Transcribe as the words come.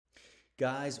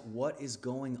Guys, what is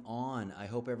going on? I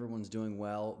hope everyone's doing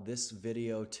well. This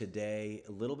video today,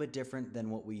 a little bit different than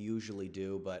what we usually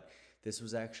do, but this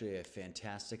was actually a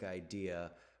fantastic idea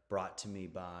brought to me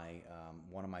by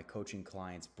one of my coaching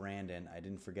clients, Brandon. I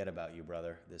didn't forget about you,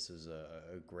 brother. This is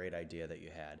a great idea that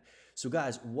you had. So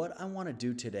guys, what I want to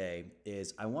do today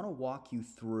is I want to walk you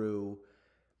through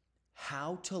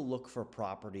how to look for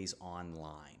properties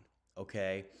online,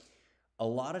 okay? A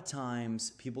lot of times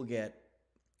people get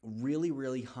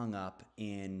really hung up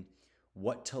in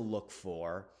what to look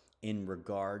for in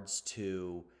regards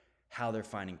to how they're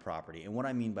finding property. And what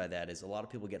I mean by that is a lot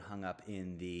of people get hung up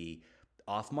in the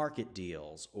off-market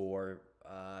deals, or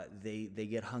they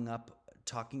get hung up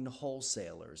talking to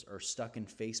wholesalers, or stuck in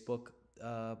Facebook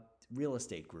real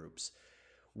estate groups.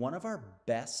 One of our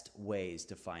best ways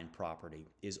to find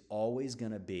property is always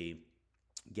going to be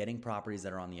getting properties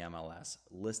that are on the MLS,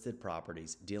 listed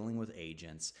properties, dealing with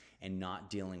agents, and not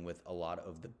dealing with a lot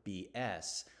of the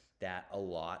BS that a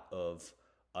lot of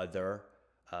other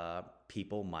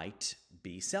people might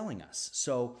be selling us.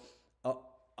 So a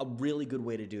really good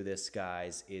way to do this,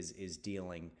 guys, is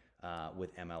dealing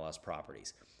with MLS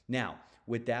properties. Now,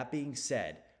 with that being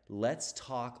said, let's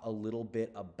talk a little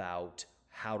bit about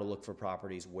how to look for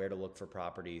properties, where to look for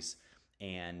properties,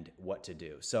 and what to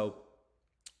do. So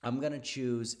I'm going to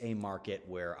choose a market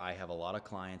where I have a lot of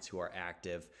clients who are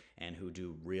active and who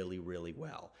do really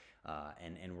well.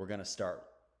 And we're going to start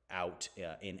out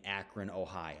in Akron,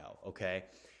 Ohio, okay?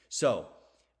 So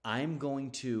I'm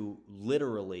going to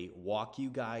literally walk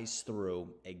you guys through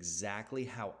exactly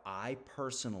how I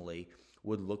personally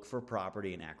would look for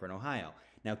property in Akron, Ohio.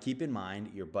 Now, keep in mind,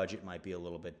 your budget might be a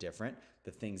little bit different.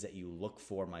 The things that you look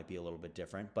for might be a little bit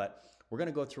different, but we're going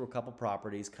to go through a couple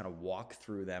properties, kind of walk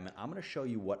through them, and I'm going to show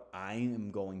you what I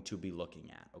am going to be looking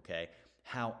at, okay?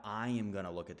 How I am going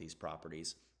to look at these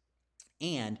properties.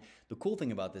 And the cool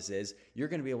thing about this is you're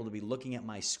going to be able to be looking at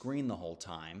my screen the whole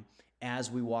time as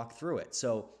we walk through it.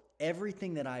 So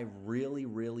everything that I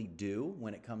really do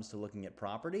when it comes to looking at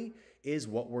property is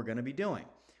what we're going to be doing,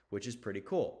 which is pretty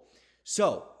cool.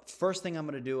 So first thing I'm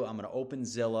going to do, I'm going to open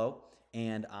Zillow,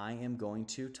 and I am going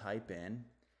to type in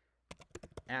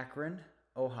Akron,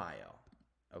 Ohio,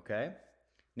 okay?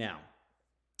 Now,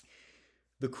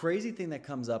 the crazy thing that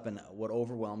comes up and what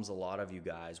overwhelms a lot of you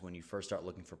guys when you first start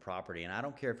looking for property, and I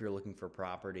don't care if you're looking for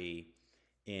property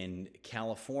in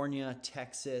California,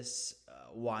 Texas,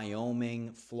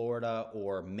 Wyoming, Florida,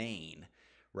 or Maine,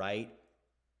 right?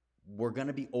 We're going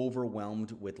to be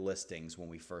overwhelmed with listings when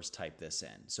we first type this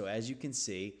in. So as you can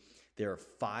see, there are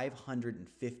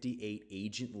 558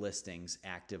 agent listings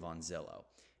active on Zillow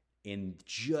in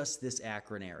just this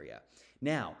Akron area.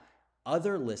 Now,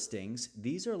 other listings,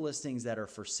 these are listings that are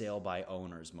for sale by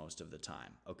owners most of the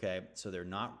time, okay? So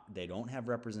they don't have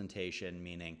representation,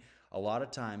 meaning a lot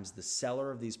of times the seller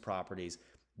of these properties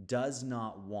does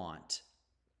not want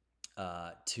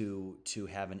to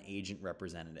have an agent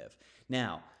representative.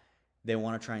 Now, they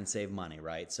want to try and save money,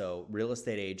 right? So real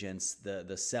estate agents,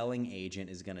 the selling agent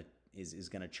is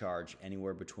gonna charge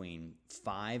anywhere between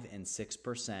 5 and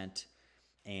 6%.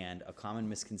 And a common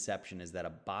misconception is that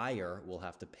a buyer will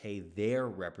have to pay their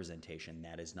representation.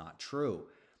 That is not true.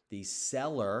 The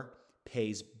seller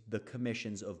pays the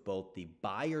commissions of both the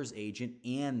buyer's agent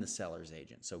and the seller's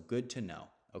agent. So good to know,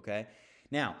 okay?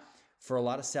 Now, for a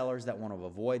lot of sellers that want to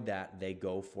avoid that, they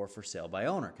go for sale by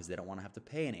owner because they don't want to have to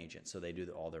pay an agent. So they do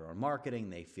all their own marketing.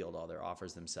 They field all their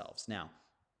offers themselves. Now,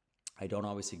 I don't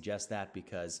always suggest that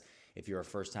because if you're a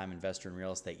first-time investor in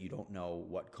real estate, you don't know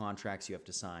what contracts you have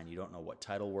to sign. You don't know what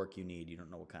title work you need. You don't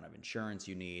know what kind of insurance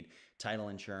you need, title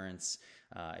insurance,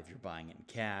 if you're buying it in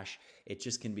cash. It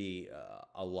just can be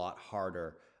a lot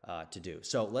harder to do.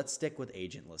 So let's stick with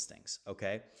agent listings,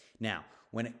 okay? Now,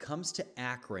 when it comes to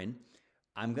Akron,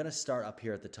 I'm going to start up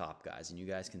here at the top, guys, and you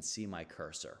guys can see my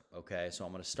cursor, okay? So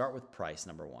I'm going to start with price,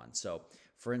 number one. So,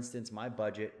 for instance, my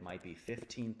budget might be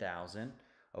 $15,000,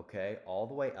 okay, all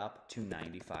the way up to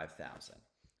 $95,000,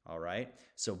 all right?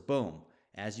 So, boom.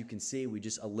 As you can see, we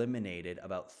just eliminated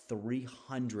about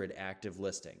 300 active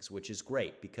listings, which is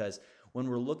great because when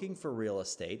we're looking for real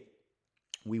estate,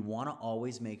 we want to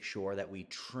always make sure that we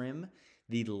trim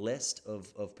the list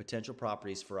of potential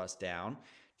properties for us down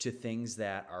to things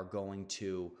that are going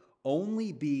to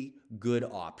only be good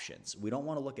options. We don't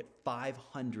want to look at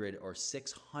 500 or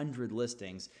 600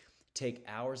 listings, take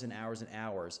hours and hours and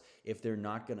hours if they're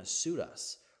not going to suit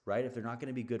us, right? If they're not going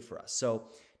to be good for us. So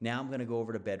now I'm going to go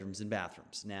over to bedrooms and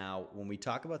bathrooms. Now, when we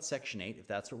talk about Section 8, if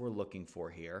that's what we're looking for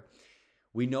here,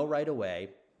 we know right away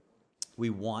we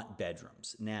want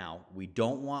bedrooms. Now, we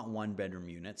don't want one-bedroom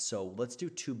units, so let's do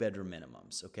two-bedroom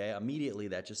minimums, okay? Immediately,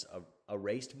 that just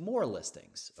erased more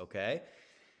listings, okay?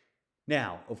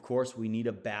 Now, of course, we need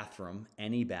a bathroom,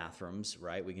 any bathrooms,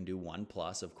 right? We can do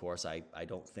 1+. Of course, I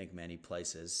don't think many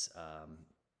places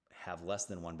have less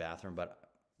than one bathroom, but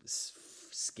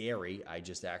scary, I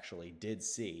just actually did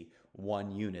see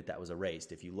one unit that was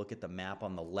erased. If you look at the map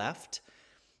on the left,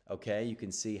 okay, you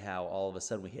can see how all of a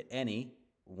sudden we hit any,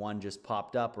 one just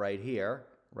popped up right here,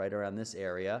 right around this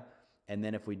area. And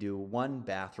then if we do one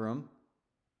bathroom,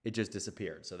 it just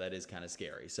disappeared. So that is kind of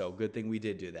scary. So good thing we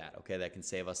did do that. Okay, that can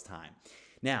save us time.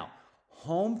 Now,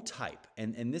 home type.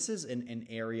 And this is an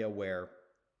area where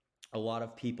a lot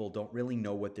of people don't really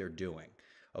know what they're doing.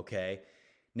 Okay,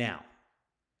 now,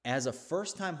 as a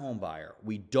first-time home buyer,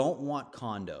 we don't want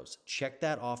condos. Check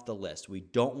that off the list. We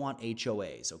don't want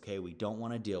HOAs. Okay, we don't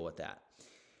want to deal with that.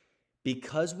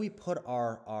 Because we put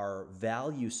our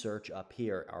value search up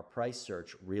here, our price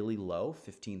search really low,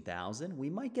 15,000, we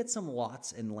might get some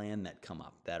lots and land that come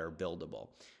up that are buildable.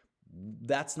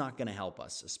 That's not going to help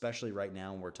us, especially right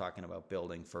now when we're talking about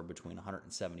building for between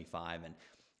 $175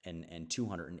 and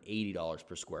 $280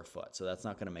 per square foot. So that's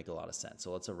not going to make a lot of sense.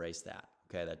 So let's erase that.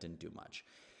 Okay, that didn't do much.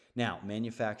 Now,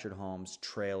 manufactured homes,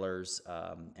 trailers,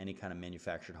 any kind of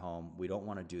manufactured home, we don't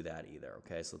want to do that either.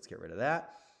 Okay, so let's get rid of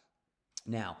that.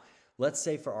 Now, let's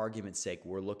say for argument's sake,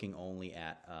 we're looking only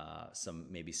at some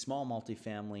maybe small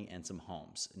multifamily and some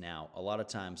homes. Now, a lot of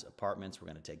times apartments, we're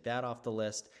going to take that off the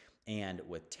list. And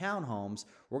with townhomes,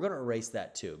 we're going to erase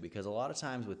that too, because a lot of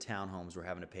times with townhomes, we're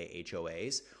having to pay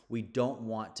HOAs. We don't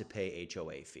want to pay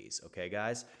HOA fees. Okay,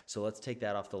 guys? So let's take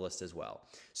that off the list as well.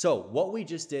 So what we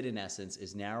just did in essence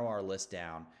is narrow our list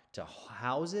down to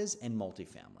houses and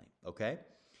multifamily. Okay?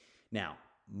 Now,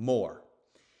 more.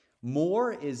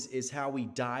 More is how we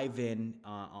dive in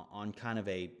on kind of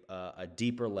a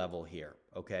deeper level here,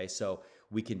 okay? So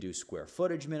we can do square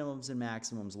footage minimums and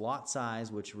maximums, lot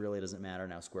size, which really doesn't matter.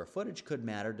 Now, square footage could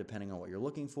matter depending on what you're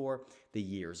looking for. The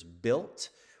years built,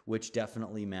 which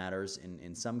definitely matters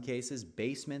in some cases.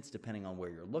 Basements, depending on where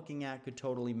you're looking at, could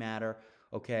totally matter,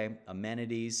 okay?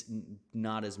 Amenities,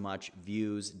 not as much.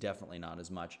 Views, definitely not as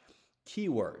much.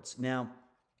 Keywords. Now,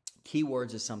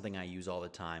 keywords is something I use all the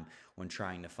time when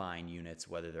trying to find units,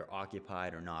 whether they're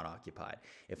occupied or not occupied.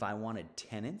 If I wanted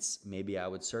tenants, maybe I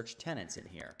would search tenants in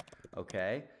here,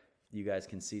 okay? You guys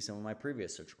can see some of my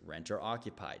previous search, renter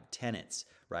occupied, tenants,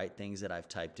 right? Things that I've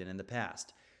typed in the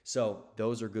past. So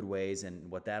those are good ways, and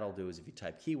what that'll do is if you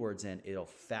type keywords in, it'll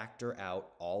factor out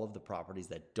all of the properties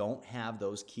that don't have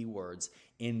those keywords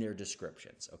in their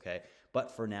descriptions, okay?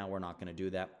 But for now, we're not gonna do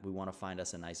that. We wanna find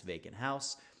us a nice vacant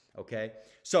house. Okay,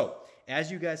 so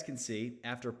as you guys can see,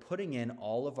 after putting in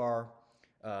all of our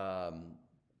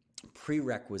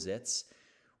prerequisites,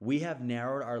 we have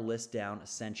narrowed our list down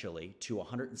essentially to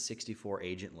 164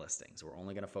 agent listings. We're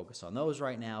only going to focus on those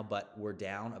right now, but we're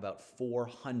down about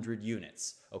 400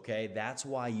 units. Okay, that's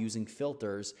why using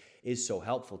filters is so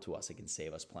helpful to us. It can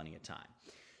save us plenty of time.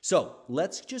 So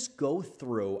let's just go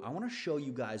through. I want to show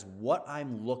you guys what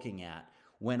I'm looking at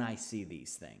when I see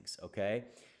these things, okay?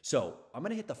 So I'm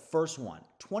gonna hit the first one,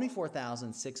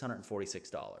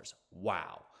 $24,646.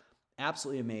 Wow,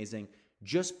 absolutely amazing.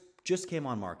 Just came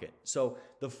on market. So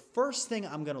the first thing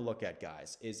I'm gonna look at,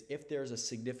 guys, is if there's a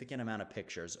significant amount of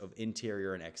pictures of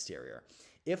interior and exterior.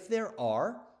 If there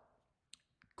are,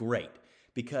 great,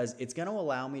 because it's gonna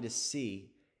allow me to see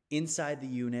inside the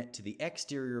unit to the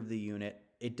exterior of the unit.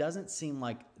 It doesn't seem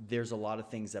like there's a lot of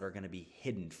things that are gonna be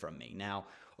hidden from me. Now,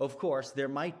 of course, there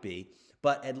might be,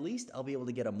 but at least I'll be able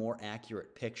to get a more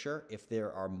accurate picture if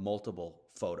there are multiple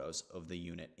photos of the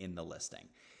unit in the listing.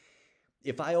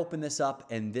 If I open this up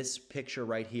and this picture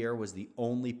right here was the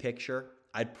only picture,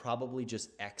 I'd probably just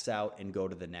X out and go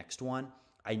to the next one.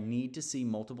 I need to see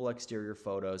multiple exterior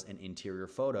photos and interior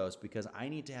photos because I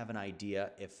need to have an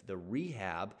idea if the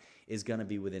rehab is going to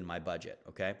be within my budget,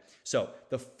 okay? So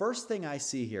the first thing I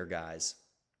see here, guys,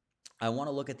 I want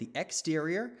to look at the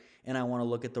exterior and I want to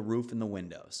look at the roof and the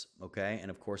windows, okay? And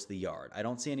of course the yard. I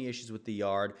don't see any issues with the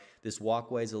yard. This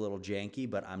walkway is a little janky,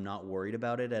 but I'm not worried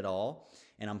about it at all.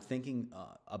 And I'm thinking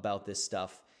about this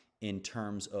stuff in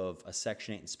terms of a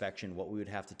Section 8 inspection, what we would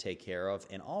have to take care of,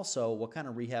 and also what kind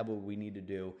of rehab would we need to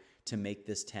do to make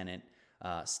this tenant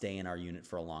stay in our unit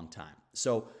for a long time.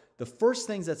 So the first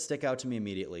things that stick out to me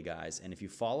immediately, guys, and if you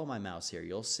follow my mouse here,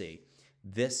 you'll see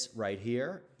this right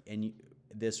here, and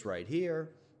this right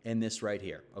here, and this right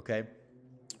here, okay?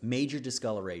 Major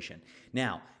discoloration.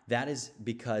 Now, that is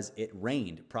because it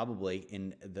rained probably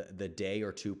in the day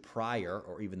or two prior,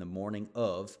 or even the morning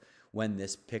of when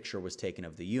this picture was taken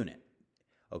of the unit,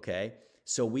 okay?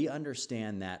 So we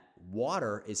understand that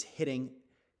water is hitting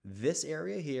this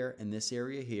area here, and this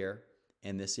area here,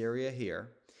 and this area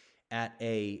here, at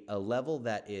a level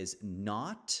that is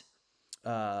not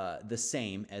the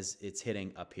same as it's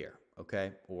hitting up here,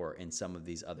 okay? Or in some of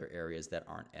these other areas that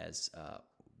aren't as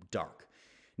dark.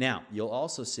 Now, you'll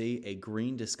also see a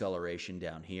green discoloration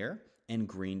down here and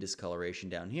green discoloration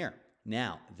down here.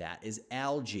 Now, that is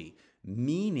algae,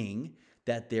 meaning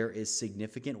that there is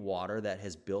significant water that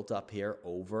has built up here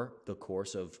over the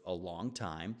course of a long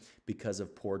time because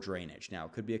of poor drainage. Now,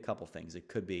 it could be a couple things. It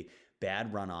could be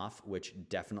bad runoff, which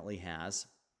definitely has.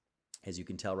 As you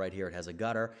can tell right here, it has a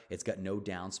gutter. It's got no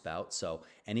downspout, so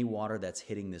any water that's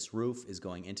hitting this roof is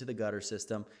going into the gutter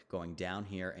system, going down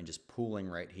here, and just pooling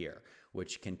right here,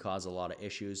 which can cause a lot of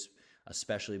issues,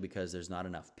 especially because there's not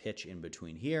enough pitch in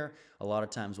between here. A lot of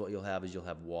times what you'll have is you'll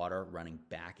have water running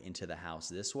back into the house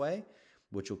this way,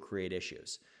 which will create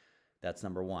issues. That's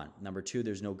number one. Number two,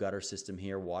 there's no gutter system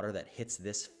here. Water that hits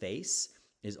this face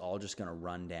is all just going to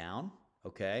run down,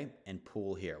 okay, and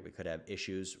pool here. We could have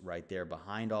issues right there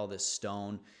behind all this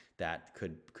stone that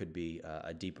could be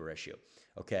a deeper issue,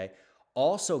 okay?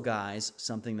 Also, guys,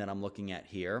 something that I'm looking at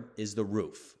here is the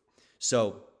roof.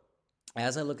 So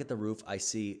as I look at the roof, I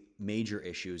see major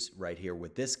issues right here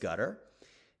with this gutter.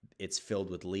 It's filled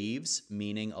with leaves,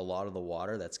 meaning a lot of the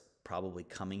water that's probably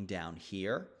coming down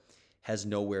here has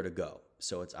nowhere to go.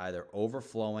 So it's either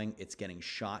overflowing, it's getting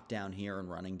shot down here and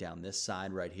running down this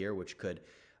side right here, which could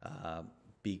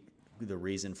be the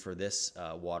reason for this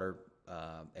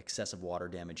excessive water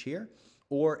damage here,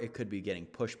 or it could be getting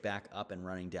pushed back up and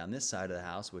running down this side of the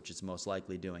house, which it's most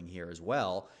likely doing here as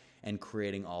well, and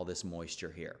creating all this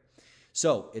moisture here.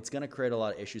 So it's going to create a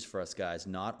lot of issues for us, guys,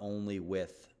 not only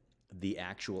with the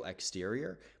actual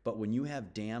exterior, but when you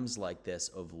have dams like this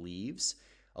of leaves,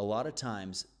 a lot of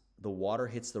times the water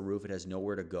hits the roof, it has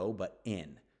nowhere to go but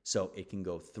in. So it can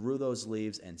go through those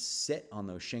leaves and sit on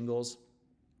those shingles,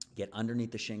 get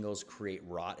underneath the shingles, create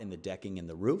rot in the decking and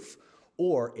the roof,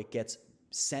 or it gets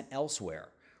sent elsewhere,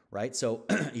 right? So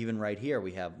even right here,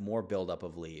 we have more buildup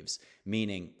of leaves,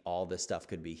 meaning all this stuff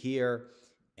could be here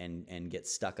and get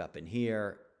stuck up in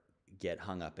here, get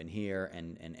hung up in here,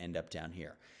 and end up down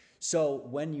here. So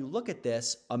when you look at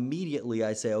this, immediately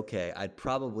I say, okay, I'd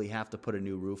probably have to put a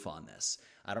new roof on this.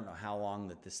 I don't know how long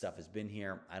that this stuff has been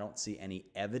here. I don't see any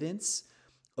evidence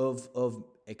of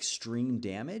extreme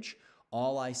damage.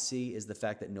 All I see is the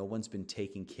fact that no one's been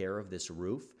taking care of this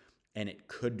roof, and it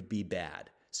could be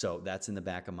bad. So that's in the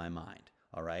back of my mind,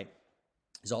 all right?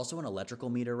 There's also an electrical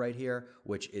meter right here,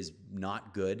 which is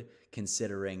not good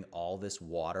considering all this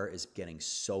water is getting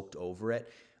soaked over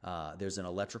it. There's an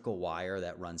electrical wire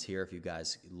that runs here. If you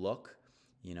guys look,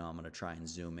 you know, I'm going to try and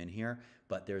zoom in here,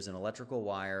 but there's an electrical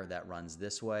wire that runs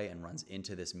this way and runs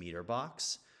into this meter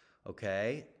box,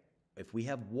 okay? If we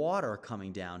have water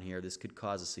coming down here, this could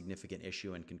cause a significant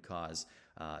issue and can cause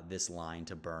this line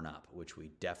to burn up, which we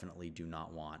definitely do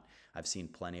not want. I've seen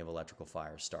plenty of electrical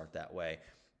fires start that way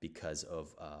because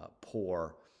of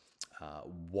poor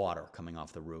water coming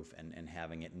off the roof and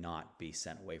having it not be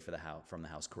sent away from the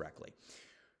house correctly.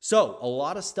 So a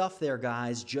lot of stuff there,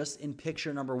 guys, just in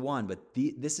picture number one, but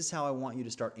this is how I want you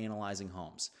to start analyzing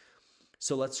homes.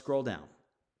 So let's scroll down.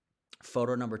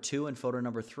 Photo number 2 and photo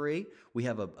number 3, we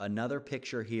have another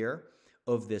picture here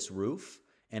of this roof.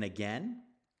 And again,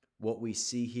 what we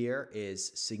see here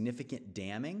is significant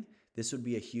damming. This would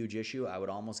be a huge issue. I would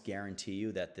almost guarantee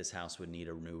you that this house would need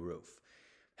a new roof.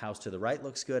 House to the right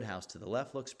looks good. House to the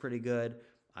left looks pretty good.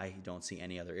 I don't see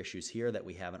any other issues here that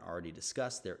we haven't already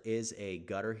discussed. There is a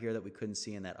gutter here that we couldn't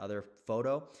see in that other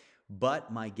photo,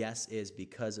 but my guess is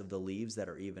because of the leaves that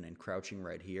are even encroaching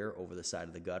right here over the side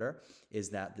of the gutter, is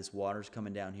that this water's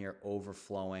coming down here,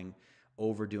 overflowing,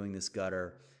 overdoing this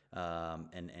gutter,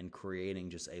 and creating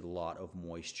just a lot of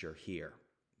moisture here,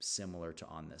 similar to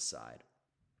on this side.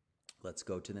 Let's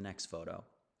go to the next photo.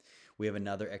 We have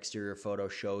another exterior photo,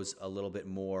 shows a little bit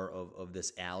more of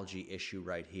this algae issue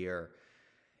right here.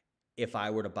 If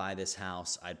I were to buy this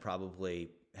house, I'd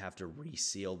probably have to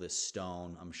reseal this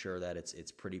stone. I'm sure that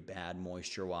it's pretty bad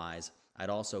moisture-wise. I'd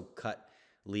also cut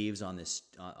leaves on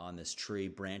this tree,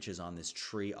 branches on this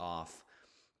tree off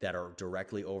that are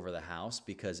directly over the house,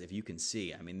 because if you can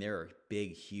see, I mean, there are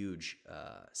big, huge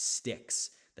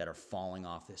sticks that are falling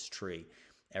off this tree.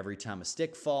 Every time a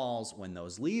stick falls, when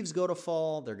those leaves go to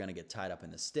fall, they're going to get tied up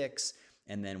in the sticks.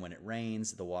 And then when it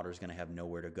rains, the water is going to have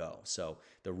nowhere to go. So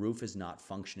the roof is not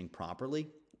functioning properly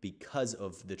because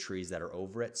of the trees that are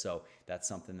over it. So that's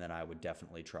something that I would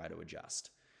definitely try to adjust.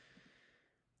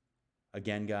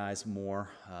 Again, guys, more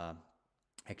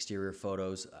exterior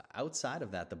photos. Outside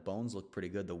of that, the bones look pretty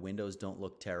good. The windows don't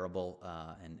look terrible,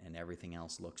 and everything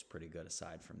else looks pretty good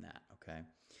aside from that, okay?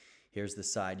 Here's the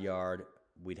side yard.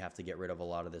 we'd have to get rid of a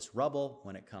lot of this rubble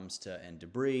when it comes to, and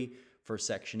debris for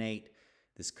Section 8.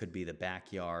 This could be the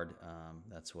backyard.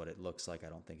 That's what it looks like. I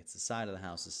don't think it's the side of the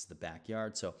house. This is the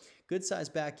backyard. So good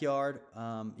sized backyard.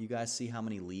 You guys see how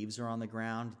many leaves are on the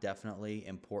ground? Definitely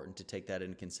important to take that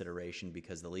into consideration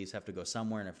because the leaves have to go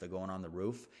somewhere, and if they're going on the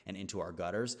roof and into our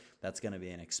gutters, that's going to be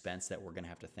an expense that we're going to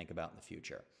have to think about in the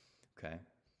future. Okay.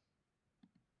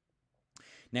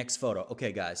 Next photo.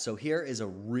 Okay, guys, so here is a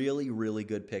really, really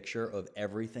good picture of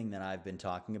everything that I've been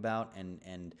talking about,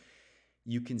 and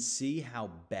you can see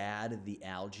how bad the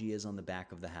algae is on the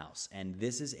back of the house. And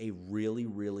this is a really,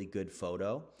 really good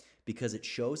photo because it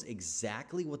shows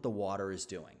exactly what the water is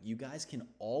doing. You guys can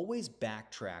always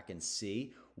backtrack and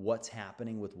see what's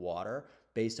happening with water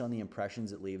based on the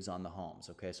impressions it leaves on the homes.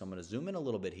 Okay, so I'm going to zoom in a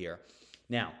little bit here.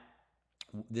 Now,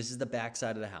 this is the back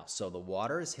side of the house. So the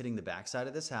water is hitting the back side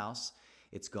of this house.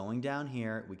 It's going down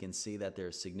here. We can see that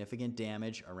there's significant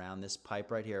damage around this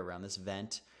pipe right here, around this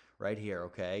vent right here,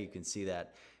 okay? You can see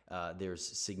that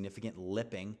there's significant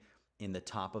lipping in the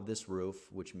top of this roof,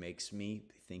 which makes me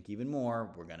think even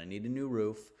more, we're gonna need a new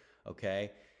roof,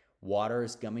 okay? Water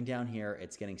is coming down here,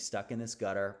 it's getting stuck in this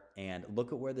gutter, and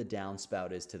look at where the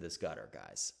downspout is to this gutter,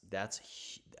 guys.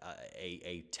 That's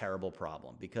a terrible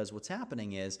problem because what's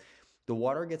happening is the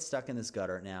water gets stuck in this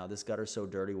gutter. Now, this gutter's so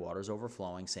dirty, water's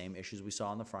overflowing, same issues we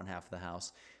saw in the front half of the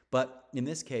house. But in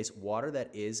this case, water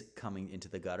that is coming into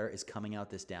the gutter is coming out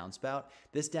this downspout.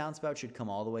 This downspout should come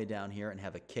all the way down here and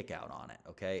have a kick out on it,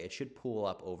 okay? It should pool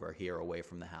up over here away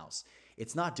from the house.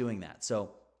 It's not doing that.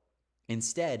 So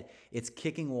instead, it's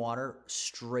kicking water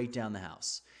straight down the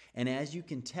house. And as you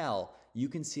can tell, you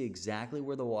can see exactly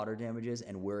where the water damage is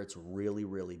and where it's really,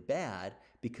 really bad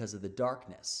because of the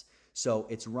darkness. So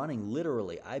it's running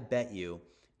literally, I bet you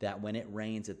that when it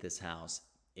rains at this house,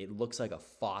 it looks like a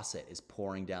faucet is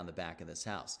pouring down the back of this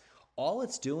house. All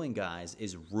it's doing, guys,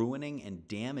 is ruining and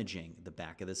damaging the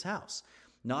back of this house.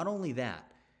 Not only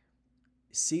that,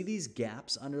 see these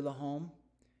gaps under the home?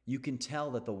 You can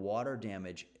tell that the water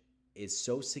damage is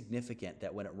so significant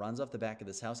that when it runs off the back of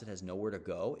this house, it has nowhere to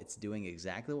go. It's doing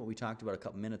exactly what we talked about a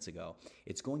couple minutes ago.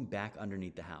 It's going back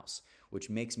underneath the house, which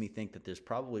makes me think that there's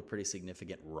probably pretty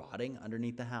significant rotting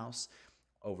underneath the house,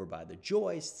 over by the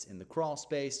joists, in the crawl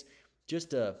space.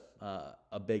 Just a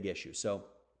big issue. So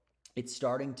it's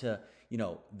starting to, you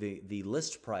know, the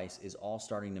list price is all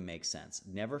starting to make sense.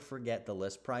 Never forget the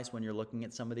list price when you're looking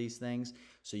at some of these things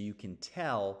so you can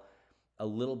tell a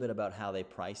little bit about how they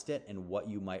priced it and what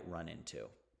you might run into.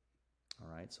 All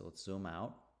right, so let's zoom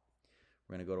out.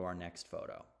 We're going to go to our next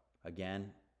photo. Again,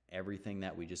 everything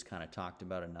that we just kind of talked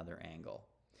about, another angle.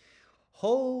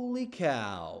 Holy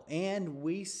cow, and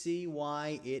we see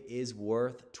why it is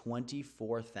worth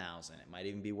 $24,000. It might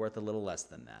even be worth a little less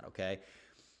than that, okay?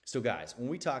 So guys, when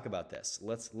we talk about this,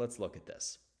 let's look at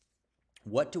this.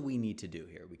 What do we need to do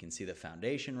here? We can see the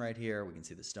foundation right here. We can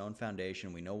see the stone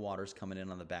foundation. We know water's coming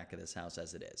in on the back of this house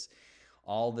as it is.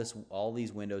 All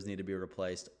these windows need to be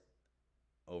replaced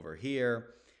over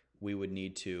here. We would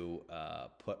need to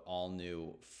put all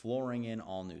new flooring in,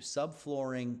 all new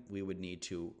subflooring. We would need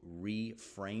to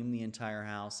reframe the entire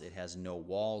house. It has no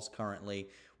walls currently.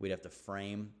 We'd have to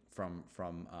frame from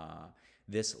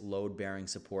this load-bearing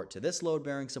support to this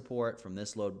load-bearing support, from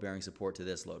this load-bearing support to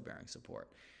this load-bearing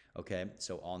support. Okay,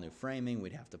 so all new framing.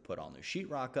 We'd have to put all new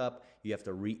sheetrock up. You have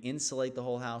to re-insulate the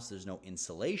whole house. There's no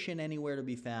insulation anywhere to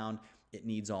be found. It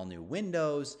needs all new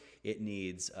windows. It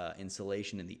needs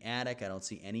insulation in the attic. I don't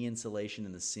see any insulation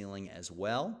in the ceiling as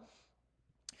well.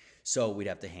 So we'd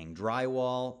have to hang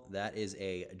drywall. That is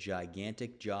a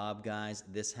gigantic job, guys.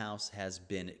 This house has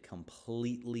been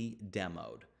completely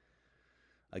demoed.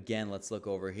 Again, let's look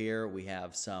over here. We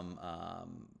have some,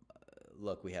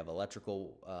 look, we have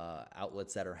electrical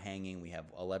outlets that are hanging. We have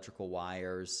electrical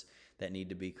wires that need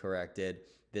to be corrected.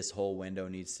 This whole window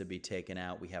needs to be taken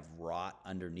out. We have rot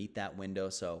underneath that window,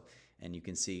 so, and you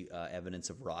can see evidence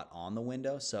of rot on the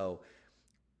window. So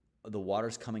the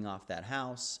water's coming off that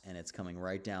house, and it's coming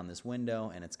right down this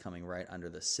window, and it's coming right under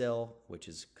the sill, which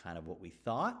is kind of what we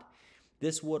thought.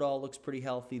 This wood all looks pretty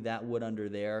healthy. That wood under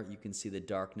there, you can see the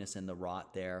darkness and the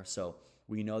rot there. So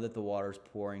we know that the water's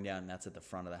pouring down, and that's at the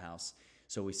front of the house.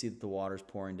 So we see that the water's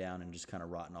pouring down and just kind of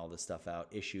rotting all this stuff out.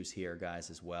 Issues here, guys,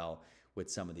 as well with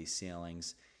some of these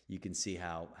ceilings. You can see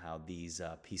how these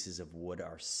pieces of wood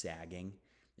are sagging.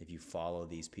 If you follow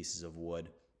these pieces of wood,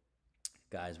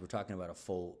 guys, we're talking about a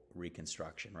full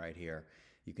reconstruction right here.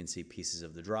 You can see pieces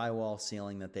of the drywall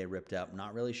ceiling that they ripped out.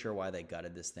 Not really sure why they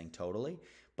gutted this thing totally,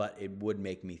 but it would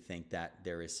make me think that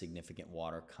there is significant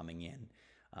water coming in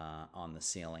on the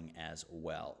ceiling as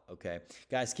well. Okay,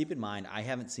 guys, keep in mind, I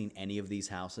haven't seen any of these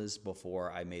houses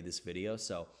before I made this video,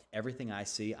 so everything I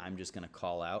see, I'm just going to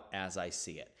call out as I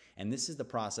see it. And this is the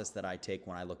process that I take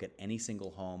when I look at any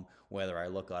single home, whether I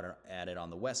look at it on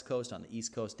the West Coast, on the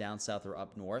East Coast, down south, or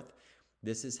up north.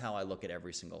 This is how I look at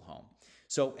every single home.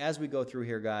 So as we go through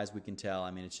here, guys, we can tell,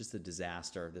 I mean, it's just a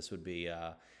disaster. This would be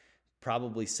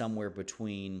probably somewhere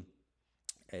between,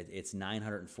 it's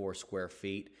 904 square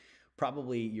feet.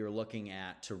 Probably you're looking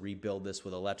at, to rebuild this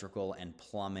with electrical and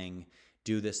plumbing,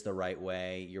 do this the right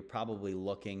way, you're probably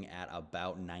looking at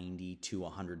about 90 to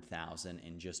 100,000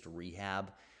 in just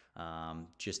rehab.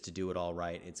 Just to do it all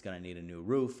right. It's going to need a new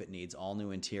roof. It needs all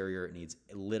new interior. It needs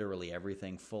literally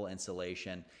everything, full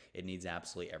insulation. It needs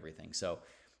absolutely everything. So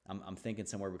I'm thinking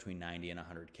somewhere between 90 and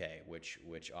 100K,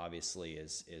 which obviously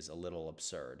is a little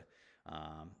absurd.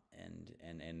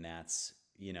 And that's,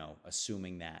 you know,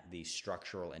 assuming that the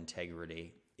structural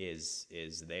integrity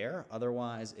is there.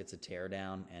 Otherwise, it's a tear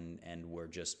down, and we're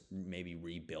just maybe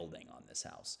rebuilding on this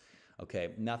house.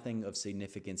 Okay, nothing of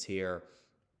significance here.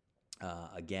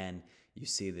 Again, you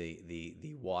see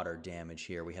the water damage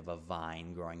here. We have a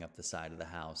vine growing up the side of the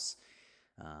house.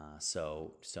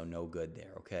 So no good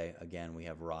there, okay? Again, we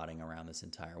have rotting around this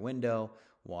entire window.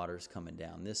 Water's coming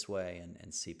down this way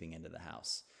and seeping into the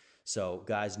house. So,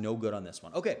 guys, no good on this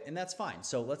one. Okay, and that's fine.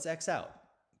 So let's X out.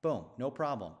 Boom, no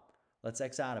problem. Let's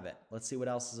X out of it. Let's see what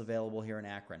else is available here in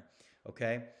Akron,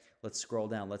 okay? Let's scroll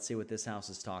down. Let's see what this house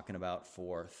is talking about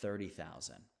for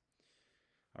 $30,000.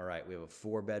 All right, we have a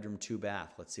 4-bedroom,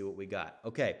 2-bath. Let's see what we got.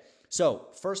 Okay, so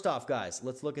first off, guys,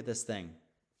 let's look at this thing.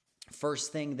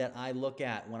 First thing that I look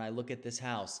at when I look at this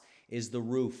house is the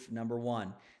roof. Number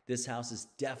one, this house is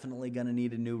definitely going to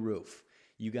need a new roof.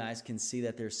 You guys can see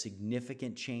that there's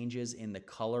significant changes in the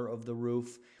color of the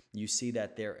roof. You see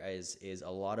that there is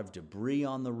a lot of debris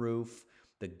on the roof.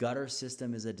 The gutter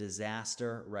system is a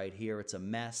disaster right here. It's a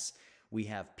mess. We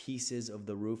have pieces of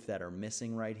the roof that are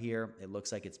missing right here. It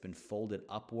looks like it's been folded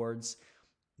upwards.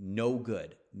 No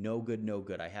good, no good, no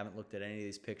good. I haven't looked at any of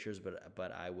these pictures,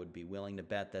 but I would be willing to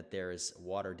bet that there is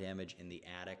water damage in the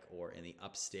attic or in the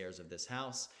upstairs of this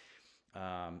house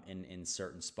in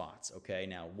certain spots, okay?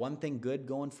 Now, one thing good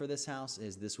going for this house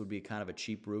is this would be kind of a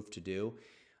cheap roof to do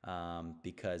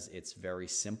because it's very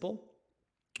simple.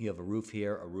 You have a roof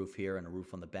here, and a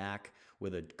roof on the back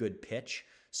with a good pitch.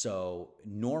 So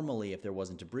normally, if there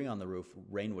wasn't debris on the roof,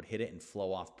 rain would hit it and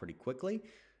flow off pretty quickly.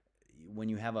 When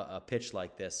you have a pitch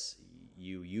like this,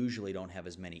 you usually don't have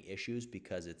as many issues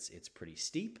because it's pretty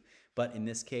steep. But in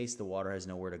this case, the water has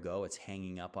nowhere to go. It's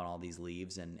hanging up on all these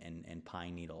leaves and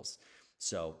pine needles.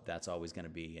 So that's always going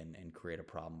to be and create a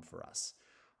problem for us.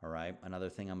 All right. Another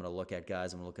thing I'm going to look at,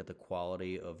 guys, I'm going to look at the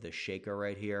quality of the shaker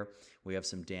right here. We have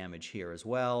some damage here as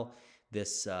well.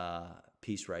 This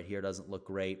piece right here doesn't look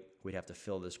great. We'd have to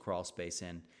fill this crawl space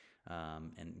in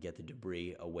and get the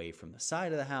debris away from the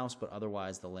side of the house. But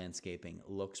otherwise, the landscaping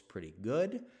looks pretty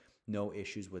good. No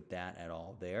issues with that at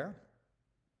all there.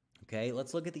 Okay,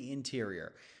 let's look at the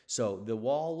interior. So the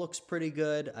wall looks pretty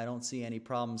good. I don't see any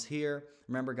problems here.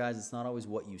 Remember, guys, it's not always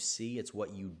what you see, it's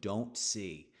what you don't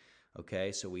see.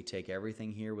 Okay, so we take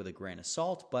everything here with a grain of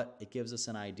salt, but it gives us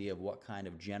an idea of what kind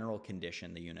of general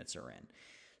condition the units are in.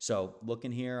 So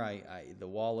looking here, the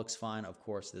wall looks fine. Of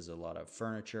course, there's a lot of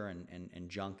furniture and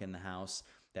junk in the house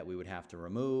that we would have to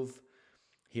remove.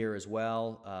 Here as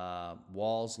well,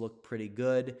 walls look pretty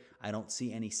good. I don't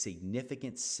see any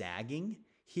significant sagging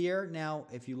here. Now,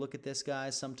 if you look at this,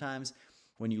 guys, sometimes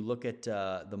when you look at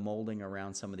the molding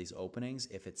around some of these openings,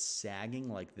 if it's sagging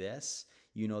like this,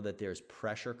 you know that there's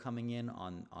pressure coming in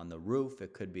on the roof.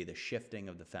 It could be the shifting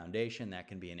of the foundation. That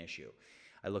can be an issue.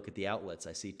 I look at the outlets.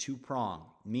 I see 2-prong,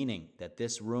 meaning that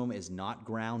this room is not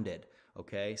grounded,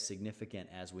 okay? Significant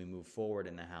as we move forward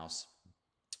in the house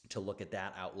to look at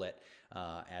that outlet.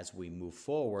 As we move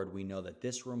forward, we know that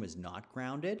this room is not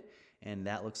grounded, and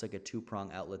that looks like a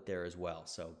 2-prong outlet there as well.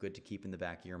 So good to keep in the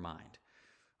back of your mind.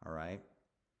 All right,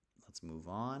 let's move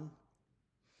on.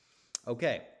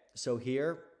 Okay, so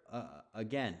here,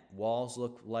 again, walls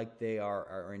look like they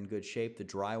are in good shape. The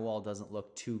drywall doesn't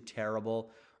look too terrible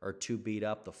or too beat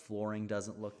up. The flooring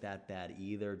doesn't look that bad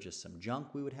either. Just some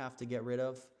junk we would have to get rid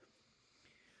of.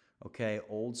 Okay,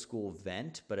 old school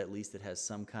vent, but at least it has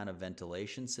some kind of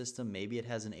ventilation system. Maybe it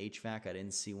has an HVAC. I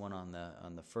didn't see one on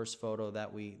the first photo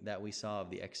that we saw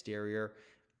of the exterior,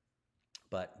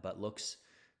 but looks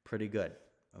pretty good.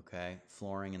 Okay,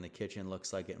 flooring in the kitchen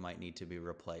looks like it might need to be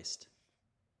replaced.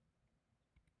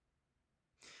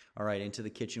 All right, into the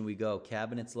kitchen we go.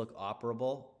 Cabinets look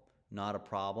operable, not a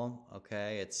problem.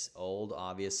 Okay, it's old,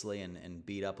 obviously, and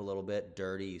beat up a little bit,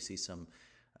 dirty. You see some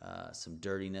some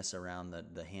dirtiness around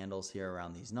the handles here,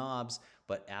 around these knobs,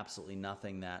 but absolutely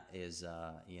nothing that is,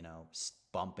 you know,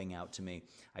 bumping out to me.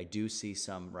 I do see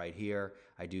some right here.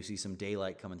 I do see some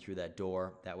daylight coming through that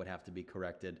door. That would have to be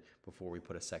corrected before we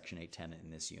put a Section 8 tenant in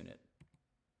this unit.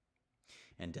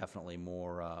 And definitely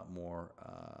more,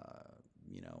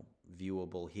 you know,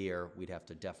 viewable here. We'd have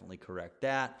to definitely correct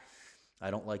that. I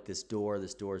don't like this door.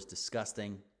 This door is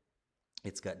disgusting.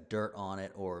 It's got dirt on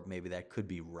it, or maybe that could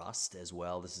be rust as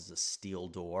well. This is a steel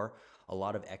door. A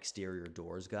lot of exterior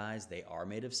doors, guys, they are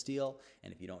made of steel,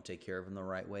 and if you don't take care of them the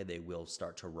right way, they will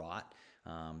start to rot.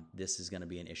 This is going to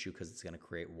be an issue because it's going to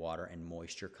create water and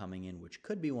moisture coming in, which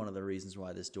could be one of the reasons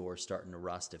why this door is starting to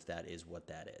rust, if that is what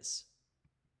that is.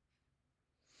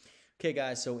 Okay,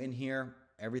 guys, so in here,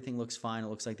 everything looks fine. It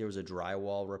looks like there was a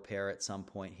drywall repair at some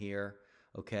point here.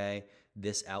 Okay,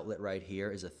 this outlet right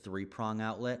here is a 3-prong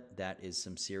outlet. That is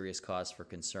some serious cause for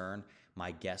concern.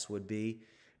 My guess would be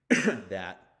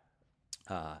that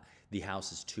the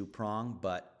house is 2-prong,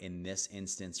 but in this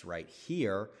instance right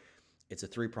here, it's a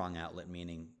 3-prong outlet,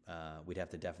 meaning we'd have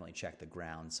to definitely check the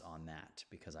grounds on that,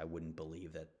 because I wouldn't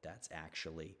believe that that's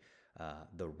actually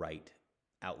the right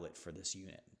outlet for this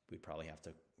unit. We'd probably have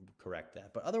to correct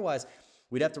that. But otherwise,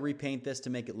 we'd have to repaint this to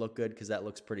make it look good, because that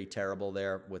looks pretty terrible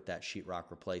there with that sheetrock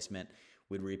replacement.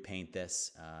 We'd repaint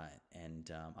this,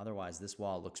 and otherwise this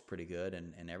wall looks pretty good,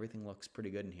 and everything looks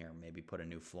pretty good in here. Maybe put a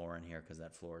new floor in here, because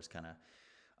that floor is kind of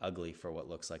ugly for what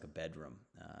looks like a bedroom.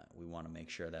 We want to make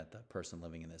sure that the person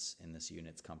living in this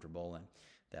unit's comfortable, and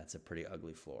that's a pretty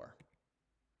ugly floor.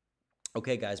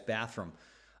 Okay, guys, bathroom.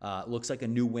 Looks like a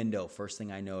new window. First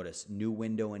thing I noticed, new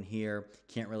window in here.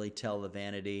 Can't really tell the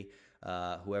vanity.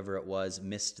 Whoever it was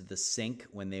missed the sink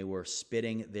when they were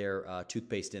spitting their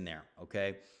toothpaste in there.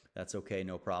 Okay, that's okay,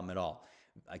 no problem at all.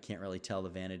 I can't really tell the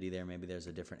vanity there. Maybe there's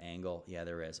a different angle. Yeah,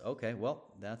 there is. Okay,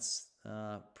 well, that's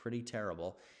pretty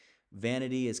terrible.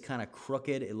 Vanity is kind of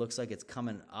crooked. It looks like it's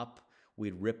coming up.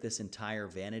 We'd rip this entire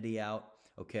vanity out.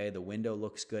 Okay, the window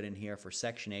looks good in here. For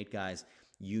Section 8, guys,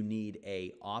 you need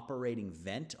a operating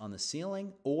vent on the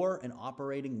ceiling or an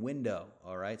operating window.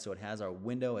 All right, so it has our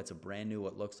window. It's a brand new,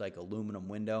 what looks like aluminum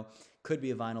window. Could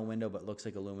be a vinyl window, but looks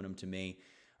like aluminum to me.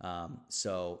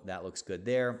 So that looks good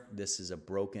there. This is a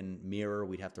broken mirror.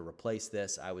 We'd have to replace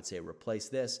this. I would say replace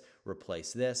this,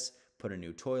 put a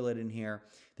new toilet in here.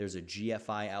 There's a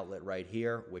GFI outlet right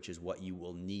here, which is what you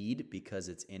will need because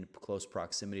it's in close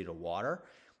proximity to water.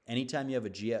 Anytime you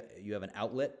have an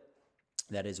outlet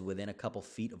that is within a couple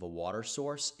feet of a water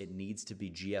source, it needs to be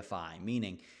GFI,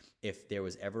 meaning if there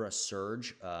was ever a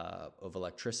surge of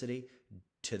electricity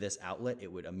to this outlet,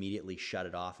 it would immediately shut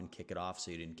it off and kick it off so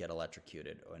you didn't get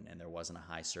electrocuted, and there wasn't a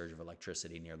high surge of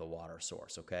electricity near the water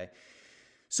source, okay?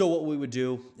 So what we would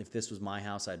do, if this was my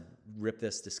house, I'd rip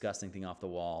this disgusting thing off the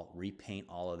wall, repaint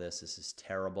all of this. This is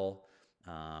terrible.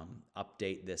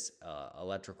 Update this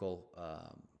electrical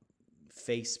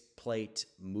face plate,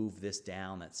 move this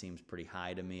down. That seems pretty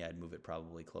high to me. I'd move it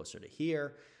probably closer to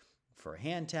here for a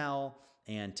hand towel,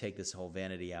 and take this whole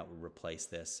vanity out. We'll replace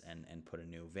this and put a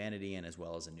new vanity in, as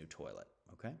well as a new toilet,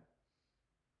 okay?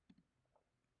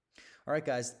 All right,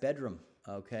 guys, bedroom,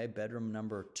 okay? Bedroom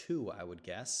number 2, I would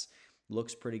guess.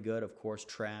 Looks pretty good. Of course,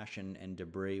 trash and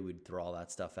debris, we'd throw all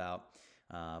that stuff out.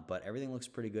 But everything looks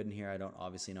pretty good in here. I don't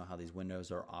obviously know how these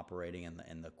windows are operating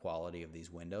and the quality of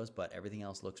these windows, but everything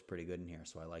else looks pretty good in here,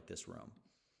 so I like this room.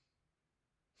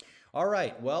 All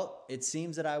right, well, it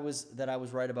seems that I was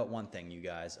right about one thing, you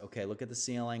guys. Okay, look at the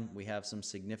ceiling. We have some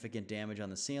significant damage on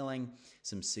the ceiling,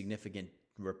 some significant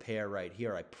repair right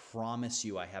here. I promise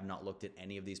you I have not looked at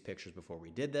any of these pictures before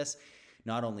we did this.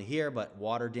 Not only here, but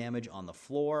water damage on the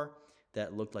floor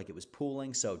that looked like it was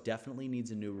pooling, so definitely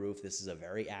needs a new roof. This is a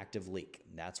very active leak.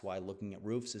 That's why looking at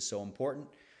roofs is so important.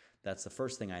 That's the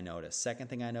first thing I noticed. Second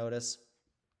thing I noticed,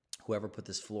 whoever put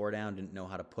this floor down didn't know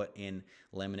how to put in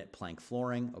laminate plank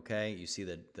flooring, okay? You see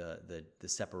the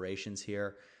separations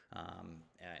here.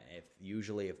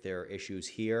 If there are issues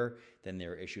here, then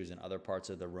there are issues in other parts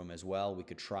of the room as well. We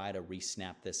could try to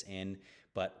re-snap this in,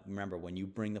 but remember, when you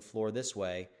bring the floor this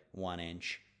way, 1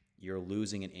 inch, you're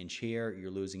losing an inch here,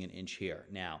 you're losing an inch here.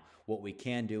 Now, what we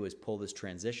can do is pull this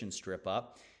transition strip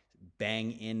up,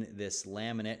 bang in this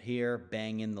laminate here,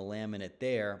 bang in the laminate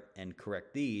there, and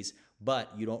correct these,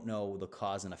 but you don't know the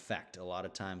cause and effect. A lot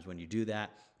of times when you do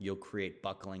that, you'll create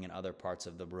buckling in other parts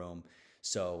of the room.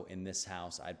 So in this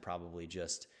house, I'd probably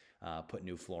just put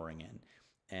new flooring in.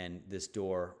 And this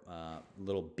door,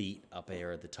 little beat up here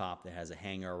at the top that has a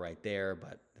hanger right there,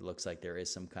 but it looks like there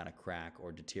is some kind of crack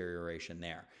or deterioration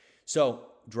there. So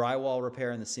drywall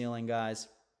repair in the ceiling, guys.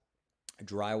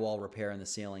 Drywall repair in the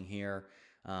ceiling here.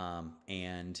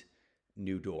 And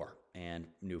new door and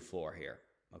new floor here.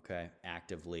 Okay,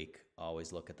 active leak.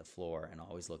 Always look at the floor and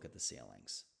always look at the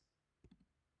ceilings.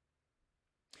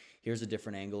 Here's a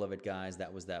different angle of it, guys.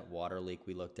 That was that water leak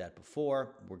we looked at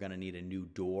before. We're going to need a new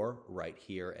door right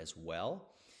here as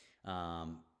well.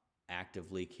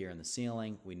 Active leak here in the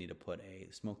ceiling. We need to put a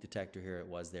smoke detector here. It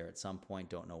was there at some point.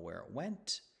 Don't know where it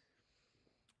went.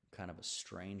 Kind of a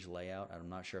strange layout. I'm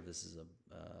not sure if this is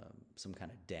some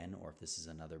kind of den or if this is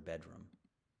another bedroom.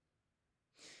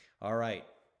 All right.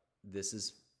 This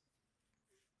is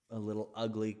a little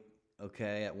ugly.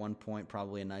 Okay, at one point,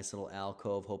 probably a nice little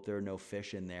alcove. Hope there are no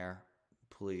fish in there.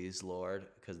 Please, Lord,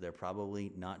 because they're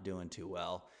probably not doing too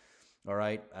well. All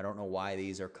right, I don't know why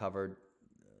these are covered.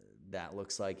 That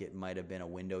looks like it might have been a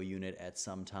window unit at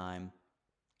some time.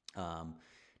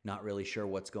 Not really sure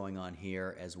what's going on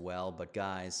here as well. But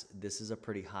guys, this is a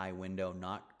pretty high window.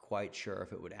 Not quite sure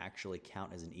if it would actually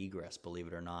count as an egress, believe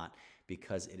it or not,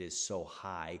 because it is so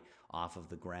high off of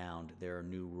the ground. There are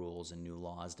new rules and new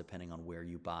laws depending on where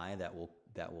you buy that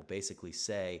will basically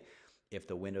say if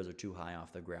the windows are too high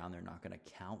off the ground, they're not going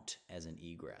to count as an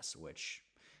egress, which,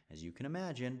 as you can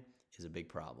imagine, is a big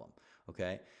problem.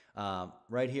 Okay,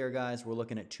 right here, guys, we're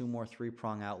looking at 2 more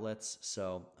 3-prong outlets.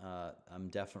 So I'm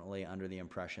definitely under the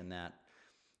impression that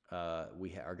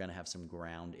we are going to have some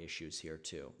ground issues here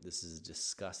too. This is a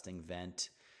disgusting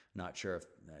vent. Not sure if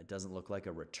it doesn't look like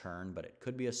a return, but it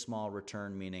could be a small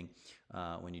return, meaning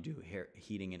when you do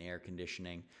heating and air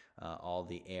conditioning, all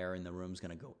the air in the room is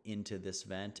going to go into this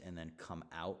vent and then come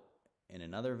out in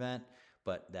another vent,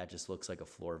 but that just looks like a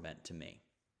floor vent to me.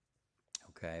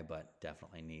 Okay, but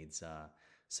definitely needs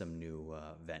some new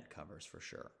vent covers for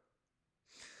sure.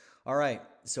 All right,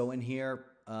 so in here,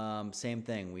 same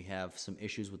thing. We have some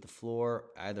issues with the floor.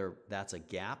 Either that's a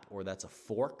gap or that's a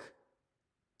fork.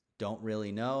 Don't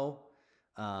really know.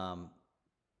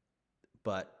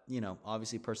 But, you know,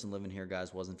 obviously person living here,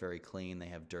 guys, wasn't very clean. They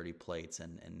have dirty plates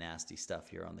and nasty stuff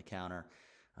here on the counter.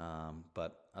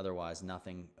 But otherwise,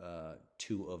 nothing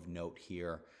too of note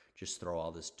here. Just throw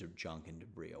all this junk and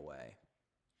debris away.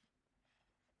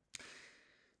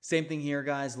 Same thing here,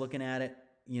 guys, looking at it,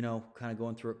 you know, kind of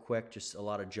going through it quick, just a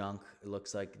lot of junk. It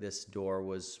looks like this door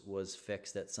was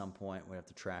fixed at some point. We have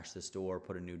to trash this door,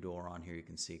 put a new door on here. You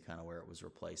can see kind of where it was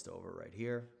replaced over right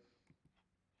here.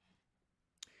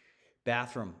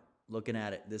 Bathroom, looking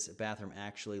at it, this bathroom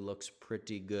actually looks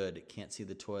pretty good. Can't see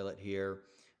the toilet here.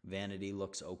 Vanity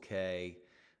looks okay.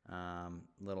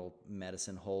 Little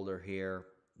medicine holder here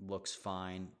looks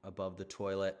fine above the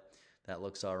toilet. That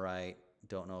looks all right.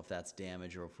 Don't know if that's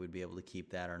damaged or if we'd be able to keep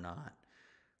that or not.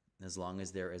 As long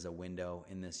as there is a window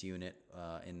in this unit,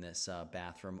 in this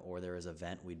bathroom, or there is a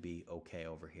vent, we'd be okay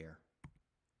over here.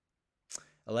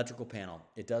 Electrical panel.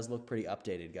 It does look pretty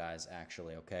updated, guys,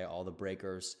 actually, okay? All the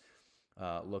breakers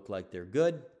look like they're